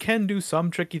 because you can do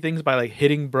some tricky things by like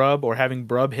hitting Brub or having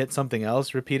Brub hit something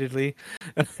else repeatedly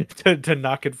to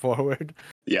knock it forward.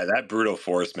 Yeah, that brutal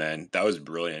force, man, that was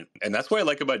brilliant, and that's what I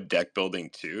like about deck building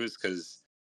too, is because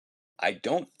I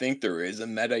don't think there is a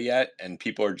meta yet, and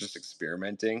people are just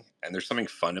experimenting, and there's something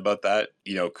fun about that.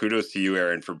 Kudos to you,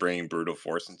 Aaron, for bringing Brutal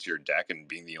Force into your deck and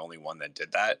being the only one that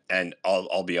did that. And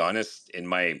I'll be honest, in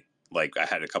my I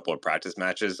had a couple of practice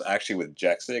matches actually with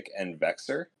Jexic and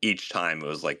Vexer. Each time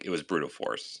it was Brutal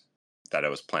Force that I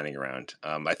was planning around.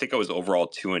 I think I was overall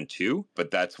 2-2,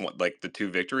 but that's what the 2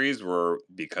 victories were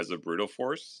because of Brutal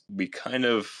Force. We kind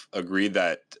of agreed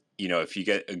that if you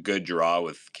get a good draw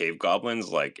with cave goblins,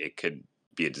 like it could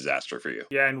be a disaster for you.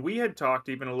 Yeah, and we had talked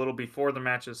even a little before the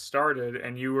matches started,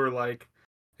 and you were like,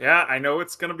 "Yeah, I know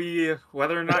it's gonna be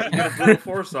whether or not you get a brutal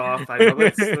force off. I know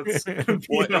that's gonna be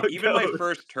Well, how it even my goes."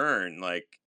 first turn, I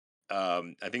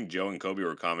think Joe and Kobe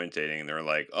were commentating, and they're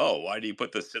like, "Oh, why do you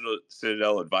put the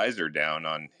Citadel Advisor down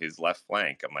on his left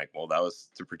flank?" I'm like, "Well, that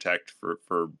was to protect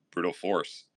for brutal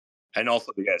force, and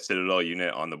also we got a Citadel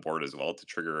unit on the board as well to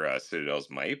trigger Citadel's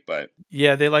might." But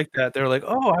Yeah, they like that. They're like,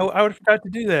 oh, I would have forgot to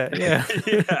do that. Yeah.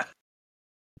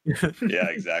 yeah, yeah,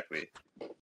 exactly.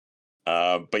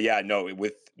 But yeah, no,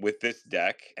 with this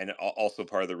deck, and also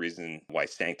part of the reason why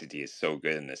Sanctity is so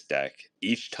good in this deck,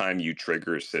 each time you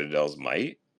trigger Citadel's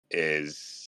Might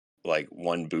is like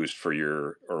one boost for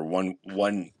your, or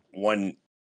one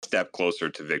step closer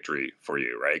to victory for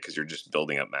you, right? Because you're just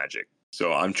building up magic.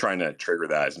 So I'm trying to trigger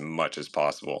that as much as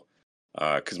possible.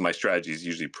 Because my strategy is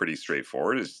usually pretty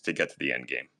straightforward, is to get to the end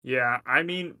game. Yeah, I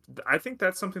mean, I think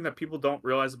that's something that people don't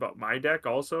realize about my deck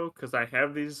also, because I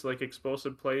have these like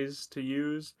explosive plays to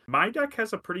use. My deck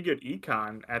has a pretty good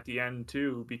econ at the end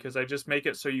too, because I just make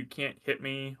it so you can't hit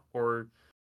me, or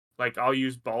like I'll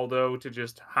use Baldo to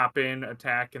just hop in,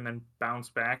 attack, and then bounce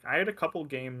back. I had a couple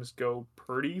games go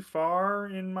pretty far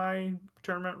in my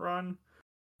tournament run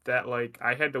that like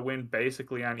I had to win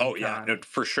basically on Oh yeah, no, econ.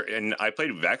 for sure. And I played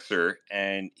Vexer,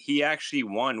 and he actually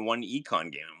won one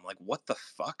econ game. I'm like, what the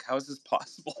fuck? How is this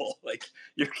possible? Like,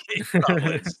 you're cave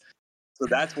goblins. So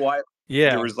that's why there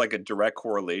Yeah. was like a direct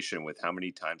correlation with how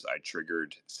many times I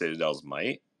triggered Citadel's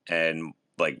Might and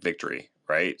like victory,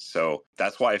 right? So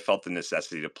that's why I felt the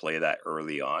necessity to play that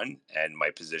early on, and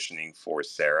my positioning for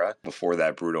Sarah before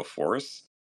that brutal force.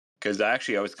 Because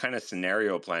actually, I was kind of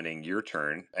scenario planning your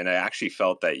turn, and I actually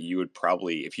felt that you would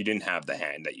probably, if you didn't have the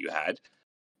hand that you had,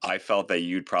 I felt that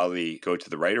you'd probably go to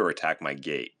the right or attack my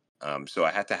gate. So I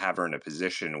had to have her in a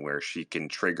position where she can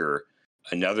trigger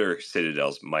another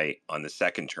Citadel's Might on the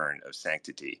second turn of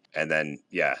Sanctity. And then,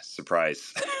 yeah,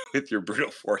 surprise with your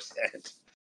Brutal Force hand.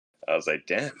 I was like,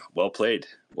 damn, well played.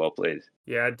 Well played.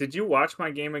 Yeah, did you watch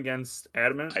my game against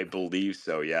Adamant? I believe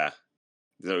so, yeah.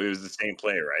 So it was the same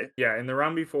play, right? Yeah, in the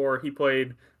round before, he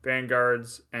played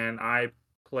Vanguards, and I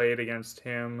played against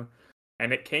him,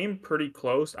 and it came pretty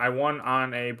close. I won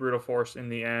on a Brutal Force in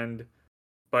the end,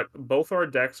 but both our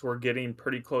decks were getting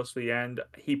pretty close to the end.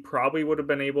 He probably would have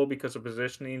been able, because of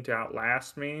positioning, to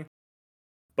outlast me.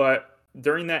 But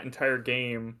during that entire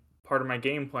game, part of my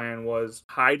game plan was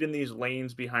hide in these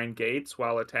lanes behind gates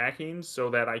while attacking so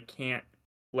that I can't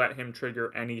let him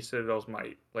trigger any Citadel's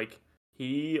Might. Like,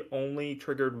 he only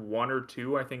triggered one or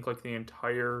two, I think, like the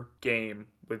entire game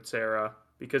with Sarah,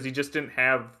 because he just didn't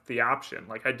have the option.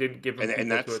 Like, I didn't give him And people to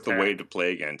that's the way to attack.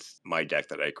 play against my deck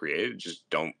that I created. Just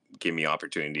don't give me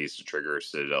opportunities to trigger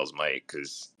Citadel's Might,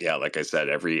 because yeah, like I said,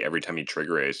 every time you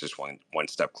trigger it, it's just one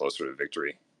step closer to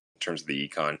victory in terms of the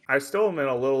econ. I still am in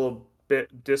a little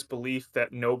bit disbelief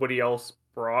that nobody else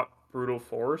brought Brutal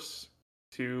Force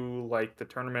to like the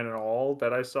tournament at all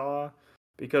that I saw,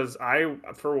 because I,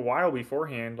 for a while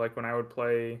beforehand, like when I would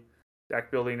play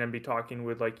deck building and be talking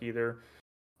with like either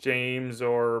James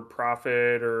or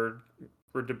Prophet or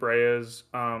Debreas,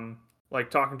 like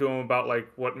talking to him about like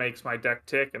what makes my deck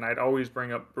tick, and I'd always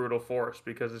bring up Brutal Force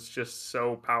because it's just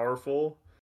so powerful.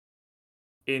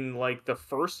 In like the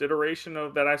first iteration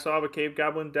of that I saw of a Cave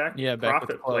Goblin deck, Yeah, back with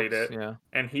Prophet played cloaks. it, Yeah.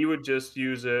 and he would just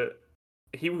use it.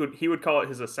 He would call it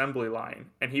his assembly line,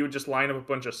 and he would just line up a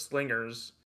bunch of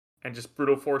slingers and just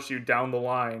Brutal Force you down the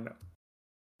line.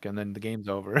 And then the game's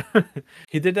over.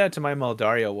 He did that to my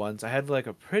Moldario once. I had like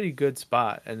a pretty good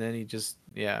spot, and then he just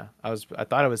I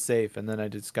thought I was safe, and then I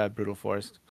just got brutal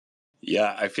forced.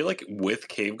 Yeah, I feel like with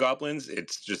Cave Goblins,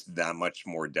 it's just that much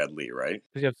more deadly, right?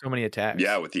 Because you have so many Yeah,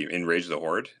 attacks. with the Enrage the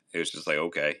Horde, it was just like,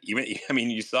 okay. Even I mean,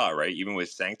 you saw, right? Even with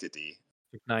Sanctity.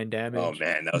 Like 9 Oh damage.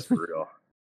 man, that was brutal.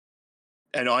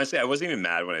 And honestly, I wasn't even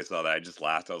mad when I saw that. I just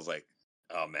laughed. I was like,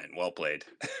 "Oh man, well played,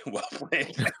 well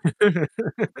played."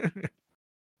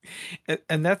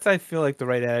 And that's, I feel like, the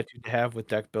right attitude to have with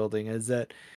deck building is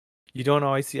that you don't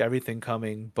always see everything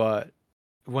coming, but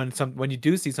when you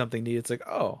do see something neat, it's like,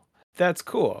 oh, that's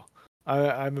cool.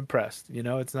 I'm impressed.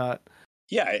 It's not.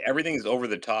 Yeah, everything's over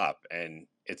the top and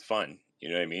it's fun. You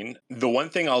know what I mean? The one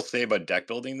thing I'll say about deck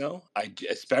building, though,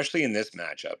 especially in this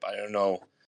matchup, I don't know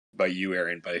about you,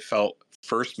 Aaron, but I felt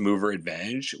first mover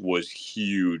advantage was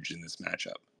huge in this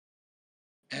matchup.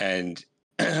 And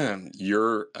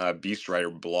your Beast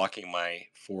Rider blocking my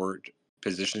forward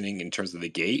positioning in terms of the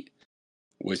gate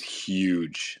was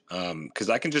huge, because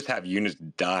I can just have units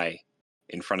die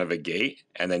in front of a gate,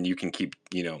 and then you can keep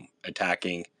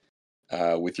attacking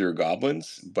with your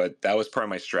goblins. But that was part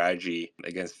of my strategy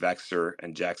against Vexer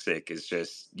and Jaxic. Is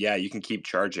just, yeah, you can keep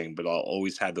charging, but I'll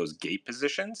always have those gate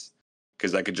positions,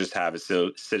 because I could just have a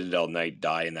Citadel Knight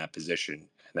die in that position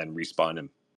and then respawn him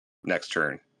next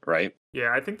turn, right?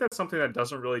 Yeah, I think that's something that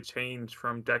doesn't really change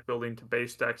from deck building to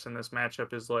base decks in this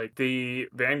matchup. Is like the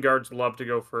Vanguards love to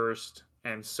go first,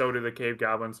 and so do the Cave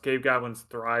Goblins. Cave Goblins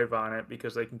thrive on it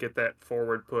because they can get that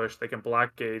forward push, they can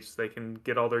block gates, they can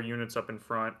get all their units up in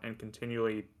front and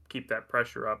continually keep that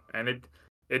pressure up. And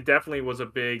it definitely was a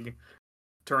big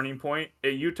turning point.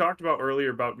 You talked about earlier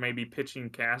about maybe pitching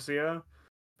Cassia,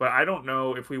 but I don't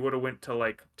know if we would have went to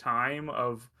like time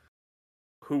of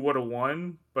who would have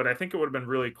won, but I think it would have been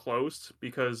really close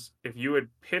because if you had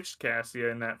pitched Cassia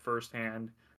in that first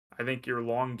hand, I think your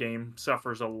long game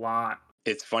suffers a lot.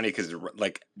 It's funny because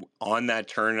like on that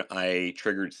turn I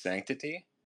triggered Sanctity.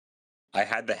 I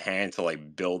had the hand to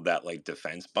like build that like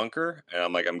defense bunker, and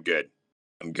I'm like, I'm good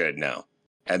now.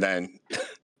 And then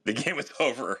the game was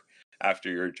over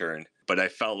after your turn. But I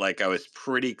felt like I was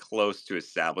pretty close to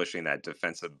establishing that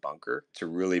defensive bunker to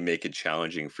really make it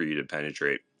challenging for you to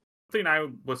penetrate. Thing I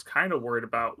was kind of worried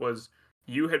about was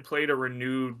you had played a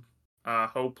renewed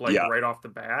hope like Yeah, right off the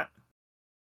bat,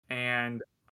 and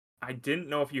I didn't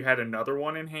know if you had another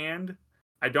one in hand.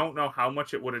 I don't know how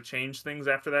much it would have changed things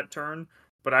after that turn,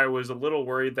 but I was a little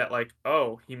worried that like,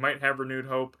 oh, he might have renewed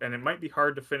hope, and it might be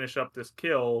hard to finish up this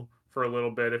kill for a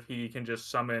little bit if he can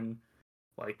just summon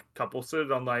like a couple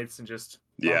Citadel Knights and just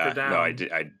bunker yeah. No, down.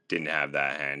 I didn't have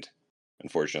that hand,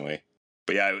 unfortunately.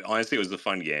 But yeah, honestly, it was a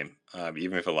fun game,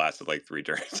 even if it lasted like 3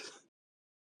 turns.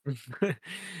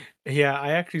 Yeah,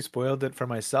 I actually spoiled it for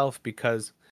myself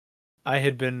because I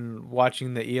had been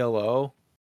watching the ELO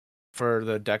for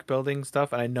the deck building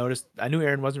stuff, and I knew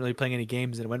Aaron wasn't really playing any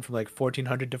games, and it went from like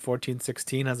 1400 to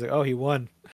 1416. I was like, oh, he won.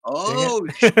 Dang Oh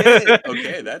shit! it.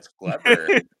 Okay, that's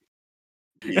clever.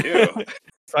 You.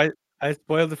 So I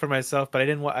spoiled it for myself, but I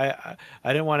didn't want I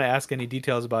didn't want to ask any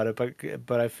details about it,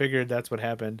 but I figured that's what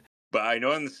happened. But I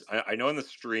know in this, I know in the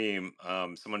stream,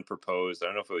 someone proposed. I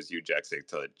don't know if it was you, Jaxic,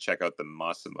 to check out the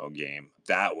Massimo game.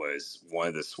 That was one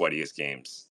of the sweatiest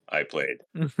games I played.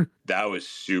 That was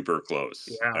super close.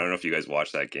 I Yeah. don't know if you guys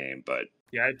watched that game, but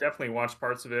Yeah, I definitely watched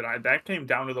parts of it. That came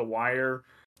down to the wire.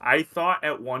 I thought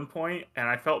at one point, and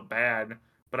I felt bad,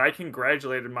 but I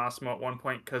congratulated Massimo at one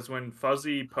point because when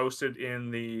Fuzzy posted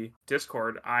in the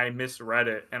Discord, I misread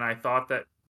it, and I thought that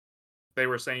they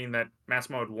were saying that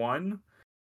Massimo had won,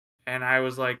 and I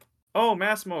was like, "Oh,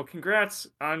 Massimo, congrats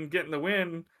on getting the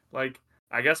win! Like,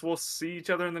 I guess we'll see each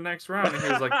other in the next round." And he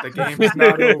was like, "The game's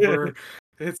not over.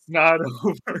 It's not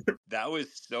over." that was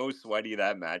so sweaty,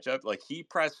 that matchup. Like, he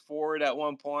pressed forward at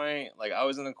one point, like I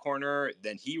was in the corner,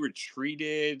 then he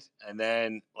retreated, and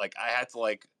then like I had to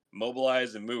like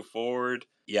mobilize and move forward.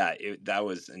 Yeah, that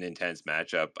was an intense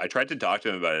matchup. I tried to talk to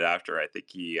him about it after. I think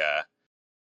yeah,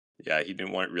 he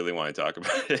didn't really want to talk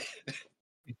about it.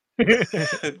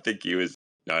 I think he was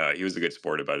no, he was a good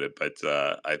sport about it, but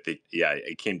I think yeah,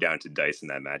 it came down to dice in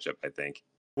that matchup. I think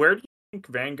Where do you think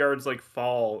Vanguards like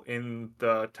fall in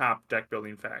the top deck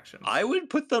building factions? I would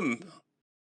put them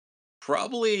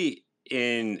probably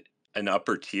in an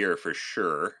upper tier for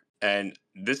sure. And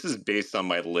this is based on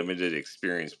my limited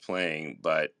experience playing,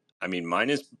 but I mean,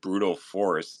 minus Brutal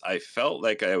Force, I felt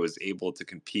like I was able to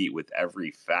compete with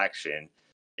every faction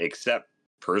except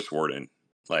Purse Warden.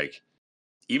 Like,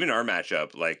 even our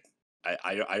matchup, like,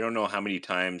 I don't know how many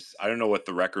times, I don't know what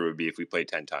the record would be if we played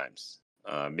 10 times.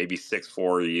 Maybe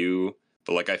 6-4 you.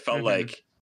 But, like, I felt Hmm. like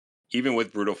even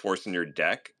with Brutal Force in your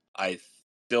deck, I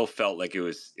still felt like it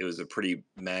was a pretty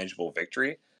manageable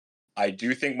victory. I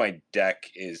do think my deck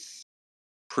is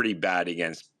pretty bad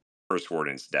against Purse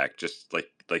Warden's deck, just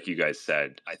like you guys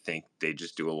said. I think they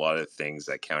just do a lot of things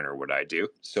that counter what I do.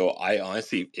 So I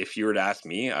honestly, if you were to ask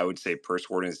me, I would say Purse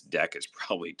Warden's deck is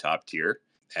probably top tier,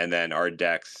 and then our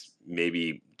decks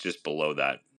maybe just below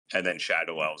that, and then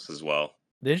Shadow Elves as well.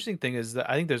 The interesting thing is that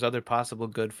I think there's other possible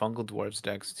good fungal dwarves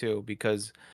decks too,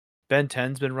 because Ben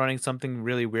 10's been running something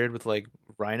really weird with like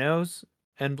rhinos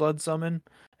and blood summon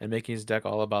and making his deck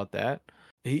all about that.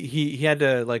 He had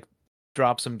to like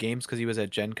drop some games because he was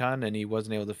at Gen Con and he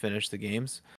wasn't able to finish the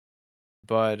games.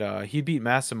 But he beat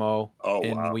Massimo Oh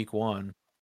in wow. week one.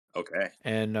 Okay.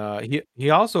 And he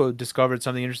also discovered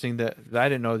something interesting that I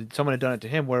didn't know. Someone had done it to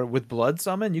him, where with blood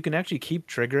summon you can actually keep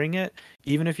triggering it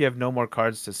even if you have no more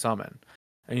cards to summon.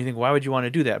 And you think, why would you want to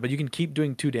do that? But you can keep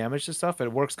doing 2 damage to stuff.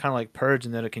 It works kind of like purge,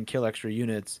 and then it can kill extra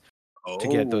units to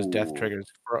get those death Oh, triggers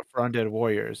for undead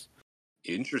warriors.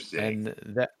 interesting.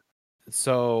 And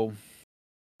so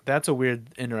that's a weird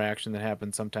interaction that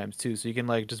happens sometimes too. So you can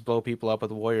like just blow people up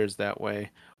with warriors that way,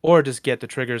 or just get the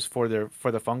triggers for the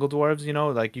fungal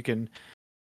dwarves. Like you can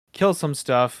kill some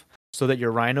stuff so that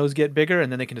your rhinos get bigger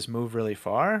and then they can just move really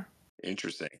far.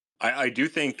 Interesting. I do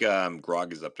think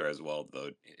Grog is up there as well, though,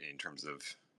 in terms of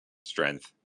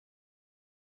strength.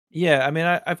 Yeah, I mean,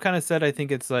 I've kind of said I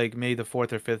think it's like maybe the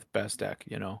fourth or fifth best deck.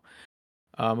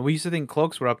 We used to think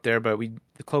cloaks were up there, but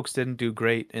the cloaks didn't do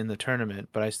great in the tournament.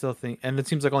 But I still think, and it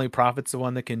seems like only Prophet's the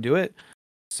one that can do it.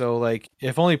 So like,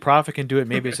 if only Prophet can do it,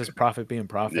 maybe it's just Prophet being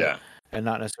Prophet, Yeah. and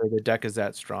not necessarily the deck is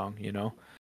that strong.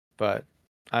 But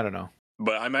I don't know.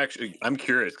 But I'm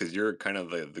curious because you're kind of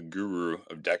the guru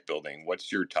of deck building.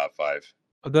 What's your top five?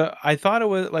 I thought it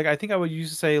was like I think I would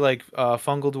used to say like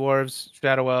fungal dwarves,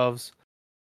 shadow elves,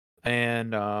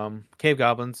 and cave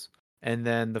goblins, and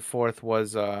then the fourth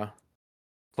was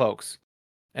cloaks,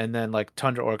 and then like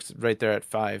tundra orcs right there at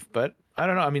 5. But I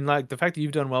don't know. I mean, like the fact that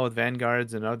you've done well with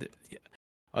vanguards and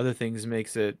other things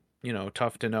makes it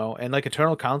tough to know. And like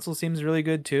eternal council seems really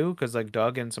good too, because like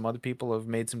Doug and some other people have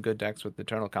made some good decks with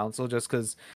eternal council, just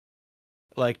because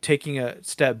like taking a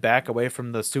step back away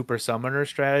from the super summoner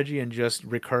strategy and just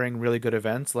recurring really good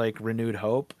events like renewed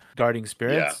hope, guarding Yeah.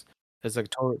 spirits is like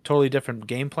totally different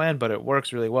game plan, but it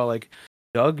works really well. Like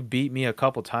Doug beat me a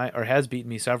couple times, or has beaten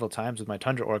me several times with my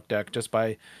tundra orc deck, just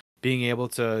by being able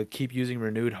to keep using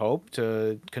renewed hope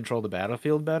to control the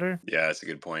battlefield better. Yeah, that's a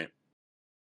good point.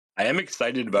 I am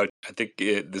excited about. I think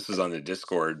this was on the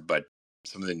Discord, but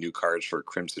some of the new cards for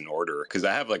Crimson Order, because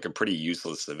I have like a pretty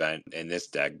useless event in this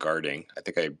deck, guarding. I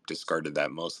think I discarded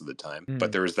that most of the time. But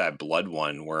Mm. there was that blood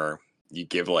one where you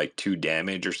give like 2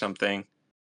 damage or something,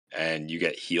 and you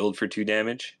get healed for 2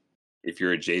 damage if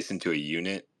you're adjacent to a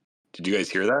unit. Did you guys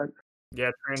hear that?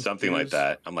 Yeah, Something like transfuse.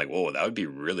 that. I'm like, whoa, that would be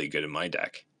really good in my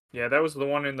deck. Yeah, that was the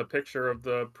one in the picture of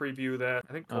the preview that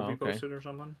I think Oh, Kobe okay. posted or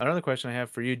something. Another question I have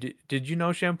for you: did you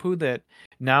know, Shampoo, that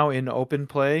now in open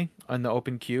play on the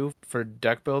open queue for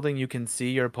deck building, you can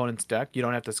see your opponent's deck. You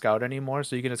don't have to scout anymore,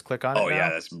 so you can just click on it Oh yeah, now.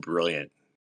 that's brilliant.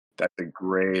 That's a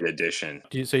great addition.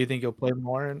 So you think you'll play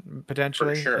more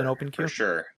potentially in open For queue?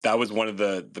 sure. That was one of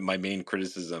the my main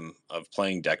criticism of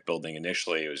playing deck building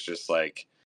initially. It was just like,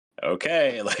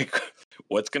 okay, like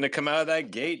what's gonna come out of that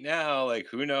gate now? Like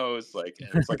who knows? Like and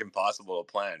it's like impossible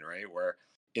to plan, right? Where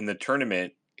in the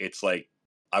tournament, it's like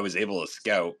I was able to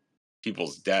scout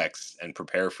people's decks and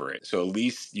prepare for it. So at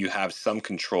least you have some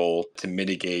control to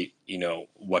mitigate,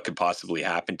 what could possibly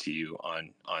happen to you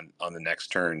on the next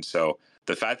turn. So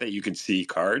the fact that you could see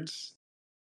cards,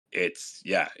 it's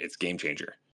game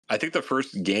changer. I think the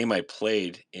first game I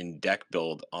played in deck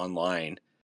build online,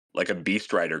 like a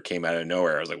Beast Rider came out of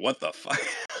nowhere. I was like, what the fuck?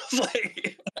 I was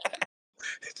like,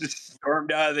 it just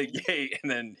stormed out of the gate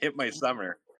and then hit my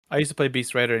summoner. I used to play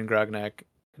Beast Rider in Grognak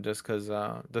just because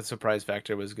the surprise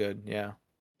factor was good. Yeah.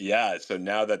 Yeah, so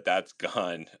now that that's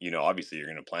gone, obviously you're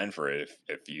going to plan for it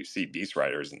if you see Beast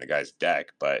Riders in the guy's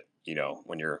deck. But,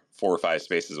 when you're 4 or 5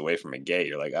 spaces away from a gate,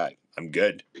 you're like, I'm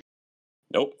good.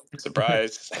 Nope,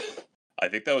 surprise. I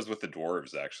think that was with the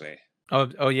dwarves, actually.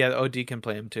 Oh yeah, OD can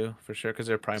play him too for sure because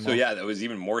they're So primal. yeah, that was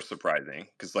even more surprising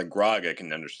because like Grog, I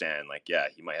can understand. Like, yeah,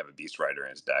 he might have a Beast Rider in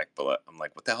his deck, but I'm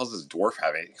like, what the hell is this dwarf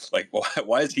having? Like,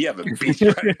 why does he have a Beast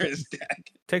Rider in his deck?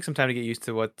 Take some time to get used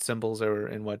to what symbols are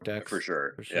in what For decks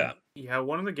sure. for sure. Yeah. Yeah,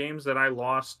 one of the games that I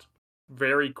lost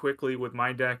very quickly with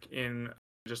my deck in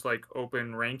just like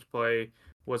open ranked play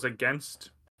was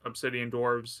against Obsidian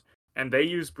Dwarves, and they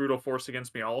used Brutal Force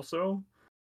against me also.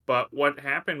 But what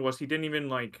happened was he didn't even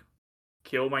like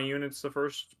kill my units the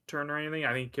first turn or anything.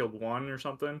 I think he killed one or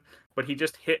something. But he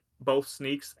just hit both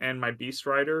Sneaks and my Beast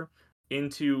Rider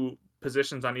into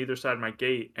positions on either side of my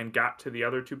gate and got to the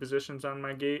other two positions on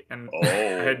my gate, and I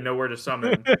had Oh. nowhere to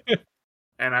summon.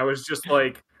 And I was just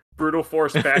like Brutal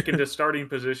Force back into starting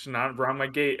position on around my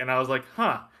gate, and I was like,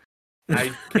 huh,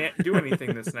 I can't do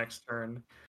anything this next turn.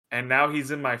 And now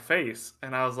he's in my face,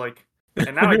 and I was like,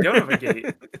 and now I don't have a gate.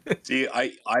 See,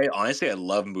 I honestly I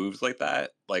love moves like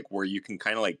that, like where you can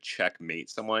kind of like checkmate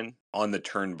someone on the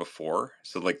turn before,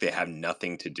 so like they have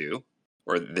nothing to do,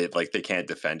 or they can't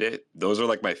defend it. Those are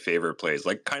like my favorite plays,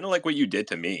 like kind of like what you did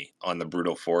to me on the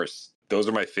Brutal Force. Those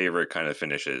are my favorite kind of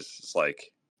finishes. It's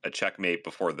like a checkmate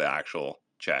before the actual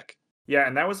check. Yeah,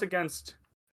 and that was against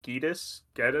Geddes.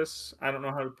 I don't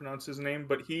know how to pronounce his name,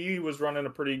 but he was running a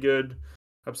pretty good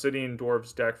Obsidian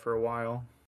Dwarves deck for a while.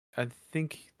 I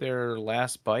think their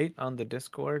last bite on the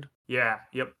Discord. Yeah,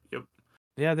 yep.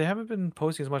 Yeah, they haven't been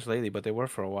posting as much lately, but they were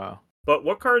for a while. But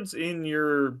what cards in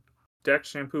your deck,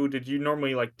 Shampoo, did you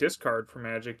normally like discard for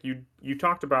Magic? You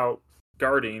talked about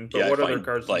guarding, but Yeah, I what other find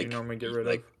cards did you normally get rid of?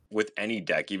 like with any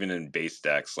deck, even in base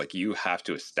decks, like you have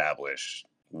to establish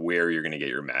where you're going to get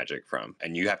your magic from,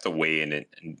 and you have to weigh in it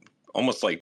and almost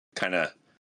like kind of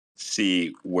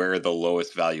see where the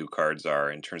lowest value cards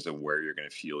are in terms of where you're going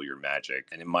to feel your magic.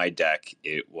 And in my deck,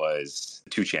 it was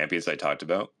two champions I talked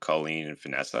about, Colleen and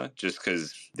Vanessa, just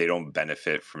because they don't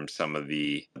benefit from some of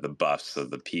the buffs of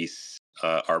the peace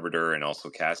Arbiter and also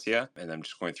Cassia. And I'm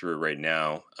just going through it right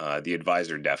now. The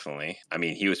advisor, definitely. I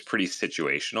mean, he was pretty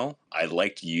situational. I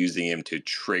liked using him to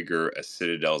trigger a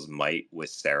Citadel's Might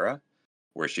with Sarah,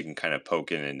 where she can kind of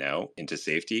poke in and out into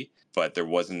safety. But there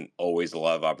wasn't always a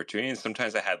lot of opportunity. And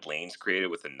sometimes I had lanes created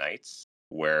with the Knights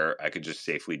where I could just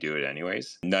safely do it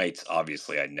anyways. Knights,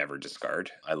 obviously, I'd never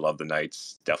discard. I love the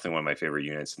Knights. Definitely one of my favorite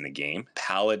units in the game.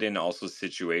 Paladin, also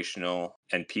situational,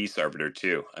 and Peace Arbiter,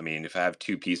 too. I mean, if I have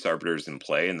two Peace Arbiters in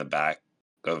play in the back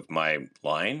of my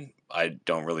line, I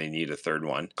don't really need a third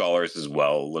one. Scholars as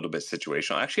well, a little bit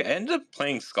situational. Actually, I ended up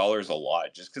playing Scholars a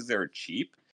lot just because they were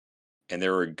cheap and they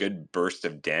were a good burst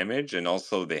of damage, and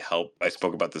also they help. I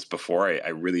spoke about this before. I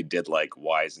really did like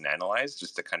Wise and Analyze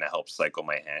just to kind of help cycle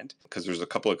my hand, because there's a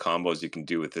couple of combos you can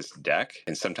do with this deck,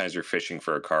 and sometimes you're fishing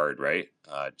for a card, right?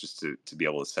 Just to be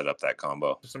able to set up that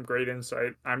combo. Some great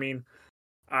insight. I mean,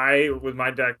 I with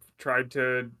my deck tried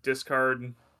to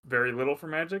discard very little for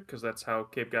Magic because that's how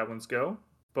Cape Goblins go.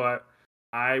 But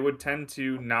I would tend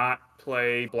to not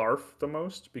play Blarf the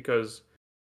most because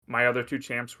my other two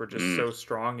champs were just Mm. so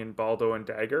strong in Baldo and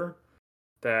Dagger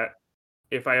that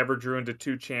if I ever drew into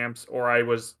two champs or I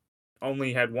was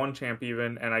only had one champ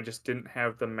even and I just didn't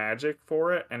have the magic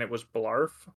for it and it was Blarf,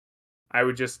 I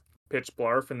would just pitch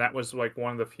Blarf, and that was like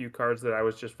one of the few cards that I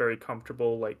was just very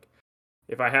comfortable. Like,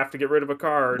 if I have to get rid of a What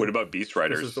card, about Beast this is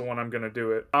Riders? the one I'm gonna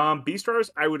do it. Beast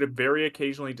Riders, I would very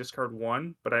occasionally discard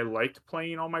one, but I liked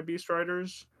playing all my Beast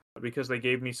Riders. because they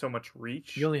gave me so much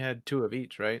reach. You only had 2 of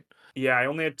each, right? Yeah, I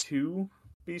only had 2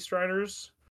 Beast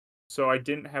Riders, so I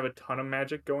didn't have a ton of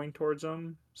magic going towards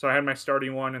them. So I had my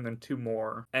starting one and then 2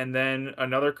 more. And then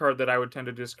another card that I would tend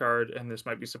to discard, and this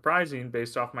might be surprising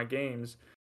based off my games,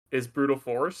 is Brutal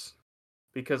Force,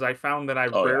 because I found that I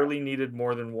Oh yeah. rarely needed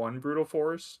more than 1 Brutal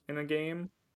Force in a game.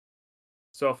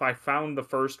 So if I found the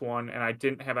first one and I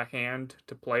didn't have a hand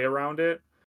to play around it,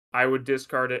 I would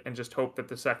discard it and just hope that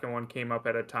the second one came up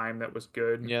at a time that was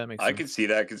good. Yeah, that makes I could sense. see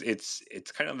that because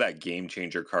it's kind of that game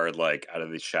changer card, like Out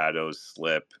of the Shadows,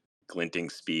 Slip, Glinting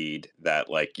Speed. That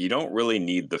like you don't really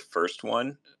need the first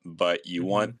one, but you Mm-hmm.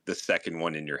 want the second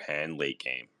one in your hand late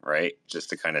game, right? Just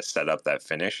to kind of set up that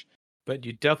finish. But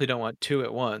you definitely don't want 2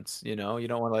 at once, you know? You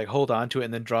don't wanna, like, hold on to it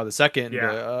and then draw the second and be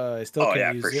Yeah. like, I still Oh can't yeah,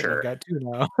 for use it and I've sure, got 2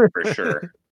 now." for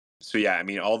sure. So yeah, I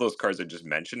mean, all those cards I just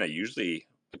mentioned, I usually,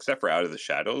 except for Out of the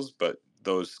Shadows, but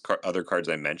those other cards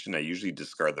I mentioned, I usually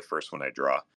discard the first one I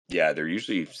draw. Yeah, they're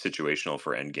usually situational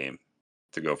for endgame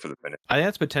to go for the finish. I think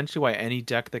that's potentially why any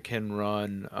deck that can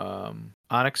run,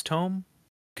 Onyx Tome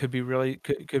could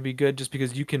be good just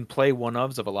because you can play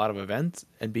one-ofs of a lot of events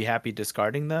and be happy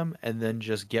discarding them and then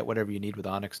just get whatever you need with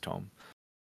Onyx Tome.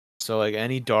 So, like,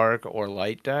 any dark or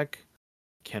light deck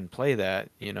can play that,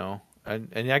 you know? And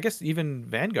I guess even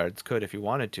Vanguards could if you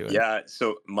wanted to, and Yeah,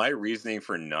 so my reasoning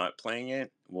for not playing it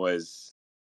was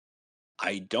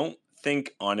I don't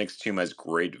think Onyx Tomb has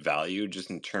great value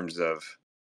just in terms of,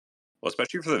 well,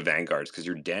 especially for the Vanguards, because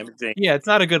you're damaging. yeah, it's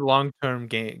not a good long-term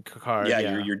game card, Yeah,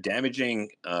 you're yeah. you're damaging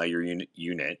your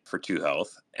unit for 2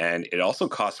 health, and it also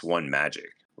costs 1 magic,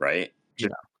 right? Yeah.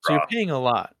 Just So you're draw. paying a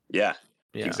lot. Yeah,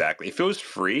 Yeah. exactly. If it was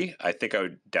free, I think I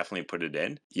would definitely put it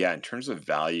in. Yeah, in terms of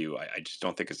value, I just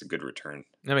don't think it's a good return.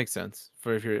 That makes sense.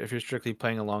 For if you're strictly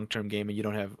playing a long-term game and you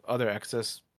don't have other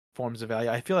excess forms of value.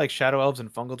 I feel like Shadow Elves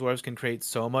and Fungal Dwarves can create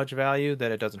so much value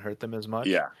that it doesn't hurt them as much.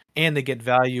 Yeah, And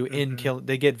Mm-hmm.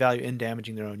 they get value in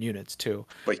damaging their own units too,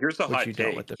 but here's the which hot you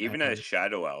don't with take. the Even as Vanguard.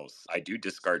 Shadow Elves, I do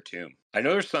discard Tomb. I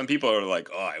know there's some people who are like,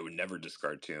 "Oh, I would never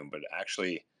discard Tomb," but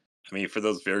actually, I mean, for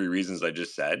those very reasons I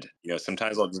just said,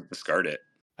 sometimes I'll just discard it.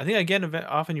 I think again,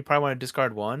 often you probably want to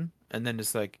discard one and then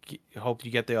just like hope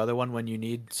you get the other one when you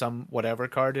need some whatever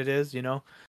card it is, you know?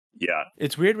 Yeah,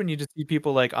 It's weird when you just see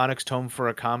people like Onyx Tome for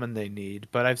a common they need,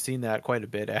 but I've seen that quite a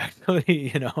bit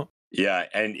actually, you know? yeah,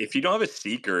 and if you don't have a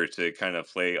seeker to kind of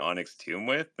play Onyx Tomb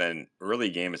with, then early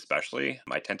game especially,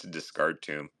 I tend to discard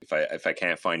Tomb if I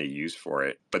can't find a use for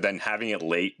it. But then having it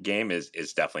late game is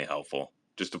definitely helpful,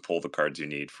 just to pull the cards you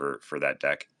need for that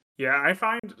deck. Yeah, I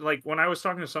find like when I was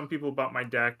talking to some people about my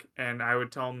deck, and I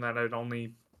would tell them that I'd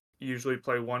only usually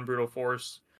play 1 Brutal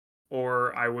Force,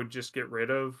 or I would just get rid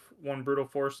of 1 Brutal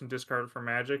Force and discard it for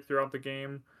magic throughout the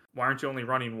game. Why aren't you only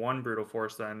running 1 Brutal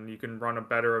Force then? You can run a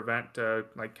better event to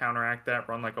like counteract that,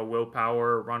 run like a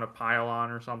Willpower, run a Pylon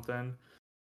or something.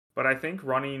 But I think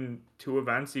running 2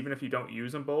 events, even if you don't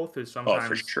use them both, is Oh, for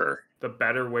sometimes sure. the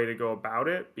better way to go about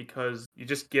it because you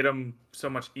just get them so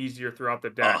much easier throughout the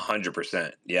A deck.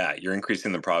 100%. Yeah, you're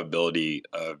increasing the probability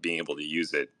of being able to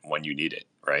use it when you need it,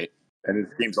 right? And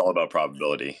this game's all about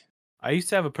probability. I used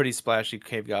to have a pretty splashy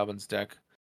Cave Goblins deck.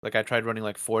 Like I tried running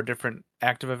like 4 different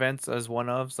active events as one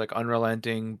ofs, like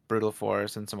Unrelenting, Brutal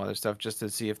Force, and some other stuff, just to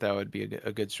see if that would be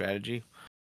a good strategy.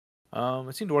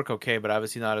 It seemed to work okay, but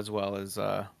obviously not as well as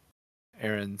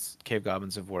Aaron's Cave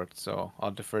Goblins have worked. So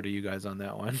I'll defer to you guys on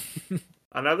that one.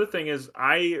 Another thing is,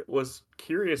 I was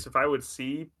curious if I would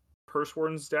see Purse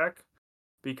Warden's deck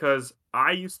because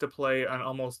I used to play an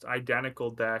almost identical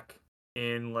deck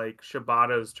in like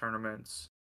Shibata's tournaments.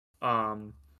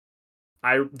 Um,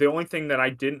 the only thing that I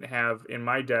didn't have in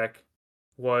my deck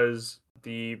was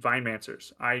the Vine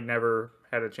Mancers. I never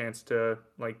had a chance to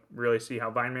like really see how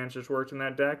Vine Mancers worked in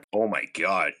that deck. Oh my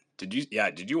god. Did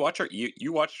you watch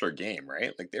you watched our game,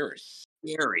 right? Like they were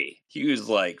scary. He was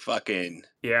like fucking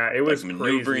Yeah, it like was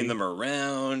maneuvering crazy. them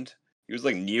around. He was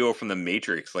like Neo from the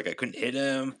Matrix. Like I couldn't hit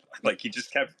him. Like he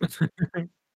just kept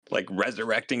like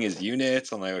resurrecting his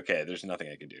units. I'm like, okay, there's nothing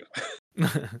I can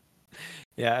do.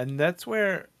 Yeah, and that's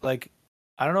where like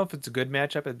I don't know if it's a good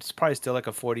matchup. It's probably still like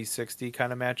a 40-60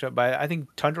 kind of matchup, but I think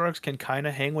Tundra Orcs can kind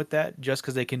of hang with that just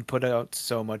because they can put out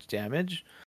so much damage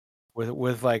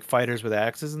with like fighters with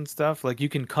axes and stuff. Like you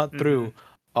can cut Hmm. through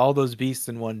all those beasts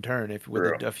in one turn if with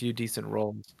True. a few decent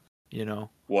rolls, you know.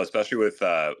 Well, especially with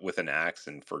an axe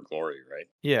and for glory, right?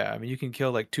 Yeah, I mean you can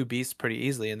kill like 2 beasts pretty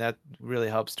easily, and that really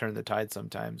helps turn the tide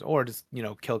sometimes. Or just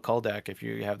kill Kuldak if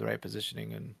you have the right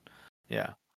positioning, and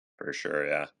yeah. For sure,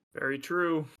 yeah. Very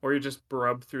true. Or you just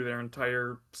brub through their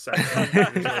entire section.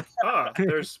 You're just like,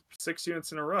 there's 6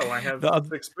 units in a row. I have the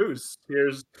 6 boosts.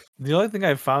 Here's The only thing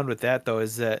I've found with that though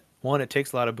is that one, it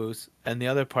takes a lot of boosts, and the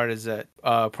other part is that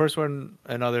Persword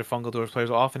and other Fungal Dwarfs players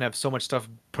will often have so much stuff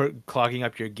clogging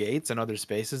up your gates and other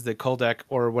spaces that Koldak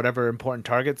or whatever important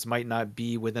targets might not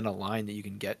be within a line that you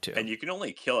can get to. And you can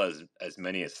only kill as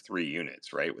many as 3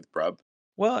 units, right, with Brub?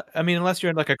 Well, I mean, unless you're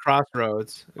at like a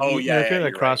crossroads. Oh, You know, if yeah, you're at a you're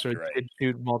right, crossroads, you're right. you could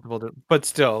shoot multiple, but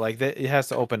still, like it has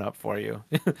to open up for you.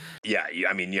 Yeah,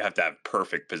 I mean, you have to have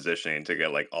perfect positioning to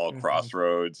get like all Mhm.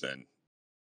 crossroads, and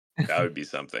that would be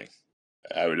something.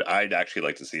 I'd actually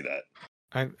like to see that.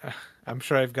 I'm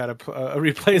sure I've got a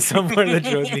replay somewhere that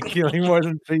shows me killing more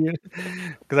than 3 units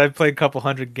because I've played a couple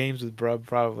hundred games with Brub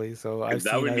probably, so I've Because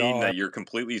that seen would it mean all. that you're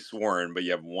completely sworn, but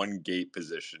you have one gate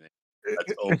positioning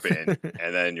that's open,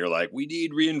 and then you're like, "We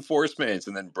need reinforcements,"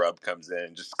 and then Brub comes in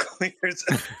and just clears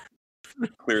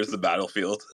the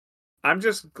battlefield. I'm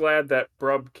just glad that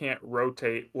Brub can't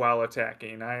rotate while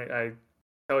attacking. I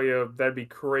tell you, that'd be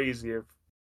crazy if.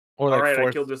 Or All like right,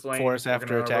 I killed this lane. force We're after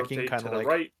gonna attacking, rotate kind to of the like,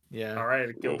 right. yeah. All right,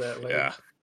 I killed Oof, that lane. yeah.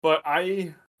 But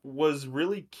I was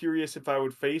really curious if I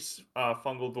would face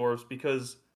Fungal Dwarfs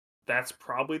because that's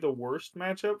probably the worst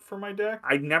matchup for my deck.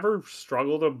 I never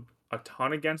struggled a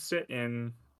ton against it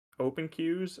in open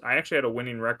queues. I actually had a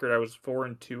winning record. I was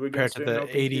 4-2 Compared against to it in the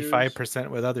open queues. 85%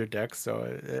 with other decks,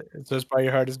 so it's probably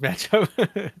your hardest matchup.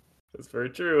 That's very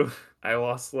true. I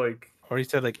lost like. Or you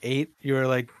said like 8, you were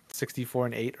like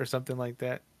 64-8 or something like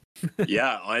that.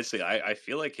 Yeah, honestly, I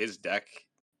feel like his deck,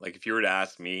 like if you were to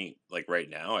ask me, like right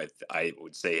now, I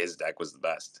would say his deck was the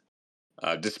best.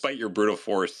 Despite your Brutal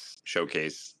Force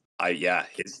showcase,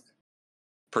 his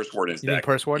Purse Warden's You mean deck.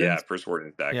 Purse Yeah, Wardens? Purse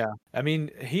Warden's deck. Yeah. I mean,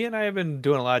 he and I have been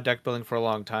doing a lot of deck building for a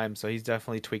long time, so he's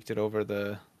definitely tweaked it over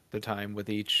the time with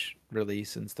each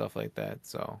release and stuff like that.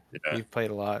 So Yeah. we've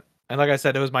played a lot. And like I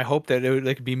said, it was my hope that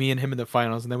it could be me and him in the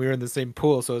finals, and then we were in the same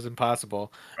pool, so it was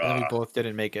impossible. And then we Uh, both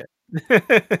didn't make it.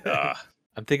 uh,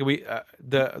 I'm thinking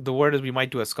the word is we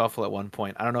might do a scuffle at one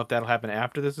point. I don't know if that'll happen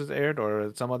after this is aired or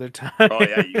at some other time. oh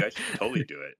yeah, you guys should totally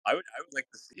do it. I would like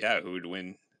to see, yeah, who would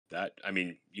win that. I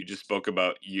mean, you just spoke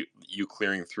about you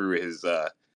clearing through his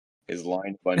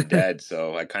line of undead,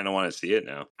 so I kind of want to see it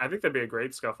now. I think that'd be a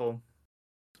great scuffle.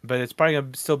 But it's probably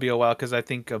gonna still be a while because I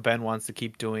think Ben wants to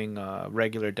keep doing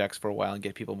regular decks for a while and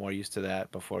get people more used to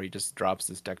that before he just drops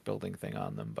this deck building thing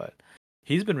on them. But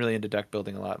he's been really into deck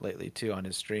building a lot lately too on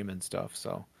his stream and stuff.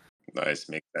 So Nice,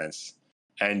 makes sense.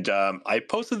 And I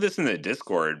posted this in the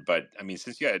Discord, but I mean,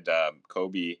 since you had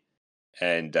Kobe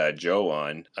and Joe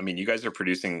on, I mean, you guys are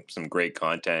producing some great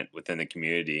content within the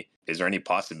community. Is there any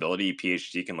possibility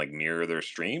PhD can like mirror their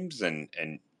streams and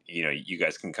you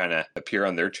guys can kind of appear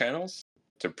on their channels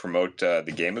to promote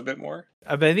the game a bit more?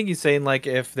 but I think he's saying like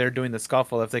if they're doing the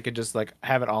scuffle, if they could just like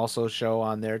have it also show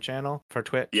on their channel for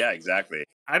Twitch. Yeah, exactly.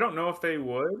 I don't know if they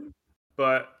would,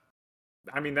 but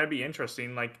I mean that'd be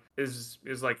interesting. Like, is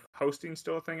like hosting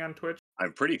still a thing on Twitch?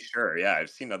 I'm pretty sure. Yeah,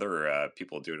 I've seen other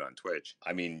people do it on Twitch.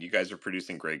 I mean, you guys are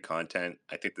producing great content.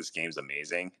 I think this game's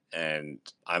amazing, and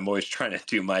I'm always trying to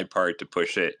do my part to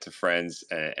push it to friends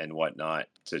and whatnot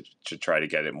to try to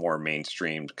get it more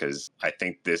mainstreamed because I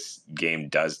think this game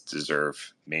does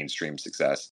deserve mainstream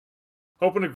success.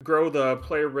 Hoping to grow the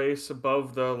player base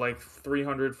above the like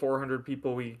 300, 400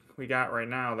 people we got right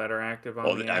now that are active on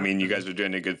Well, the I app. mean, you And guys are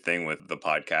doing a good thing with the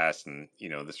podcast and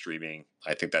the streaming.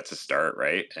 I think that's a start,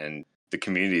 right? And the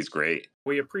community is great.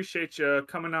 we appreciate you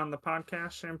coming on the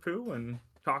podcast, Shampoo, and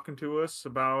talking to us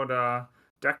about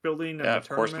deck building and Yeah, the of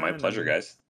course, my tournament pleasure, and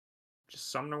guys.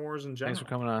 just Summoner Wars in general. Thanks for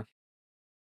coming on.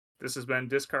 This has been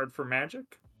Discard for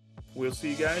Magic. We'll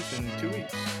see you guys in 2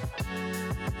 weeks.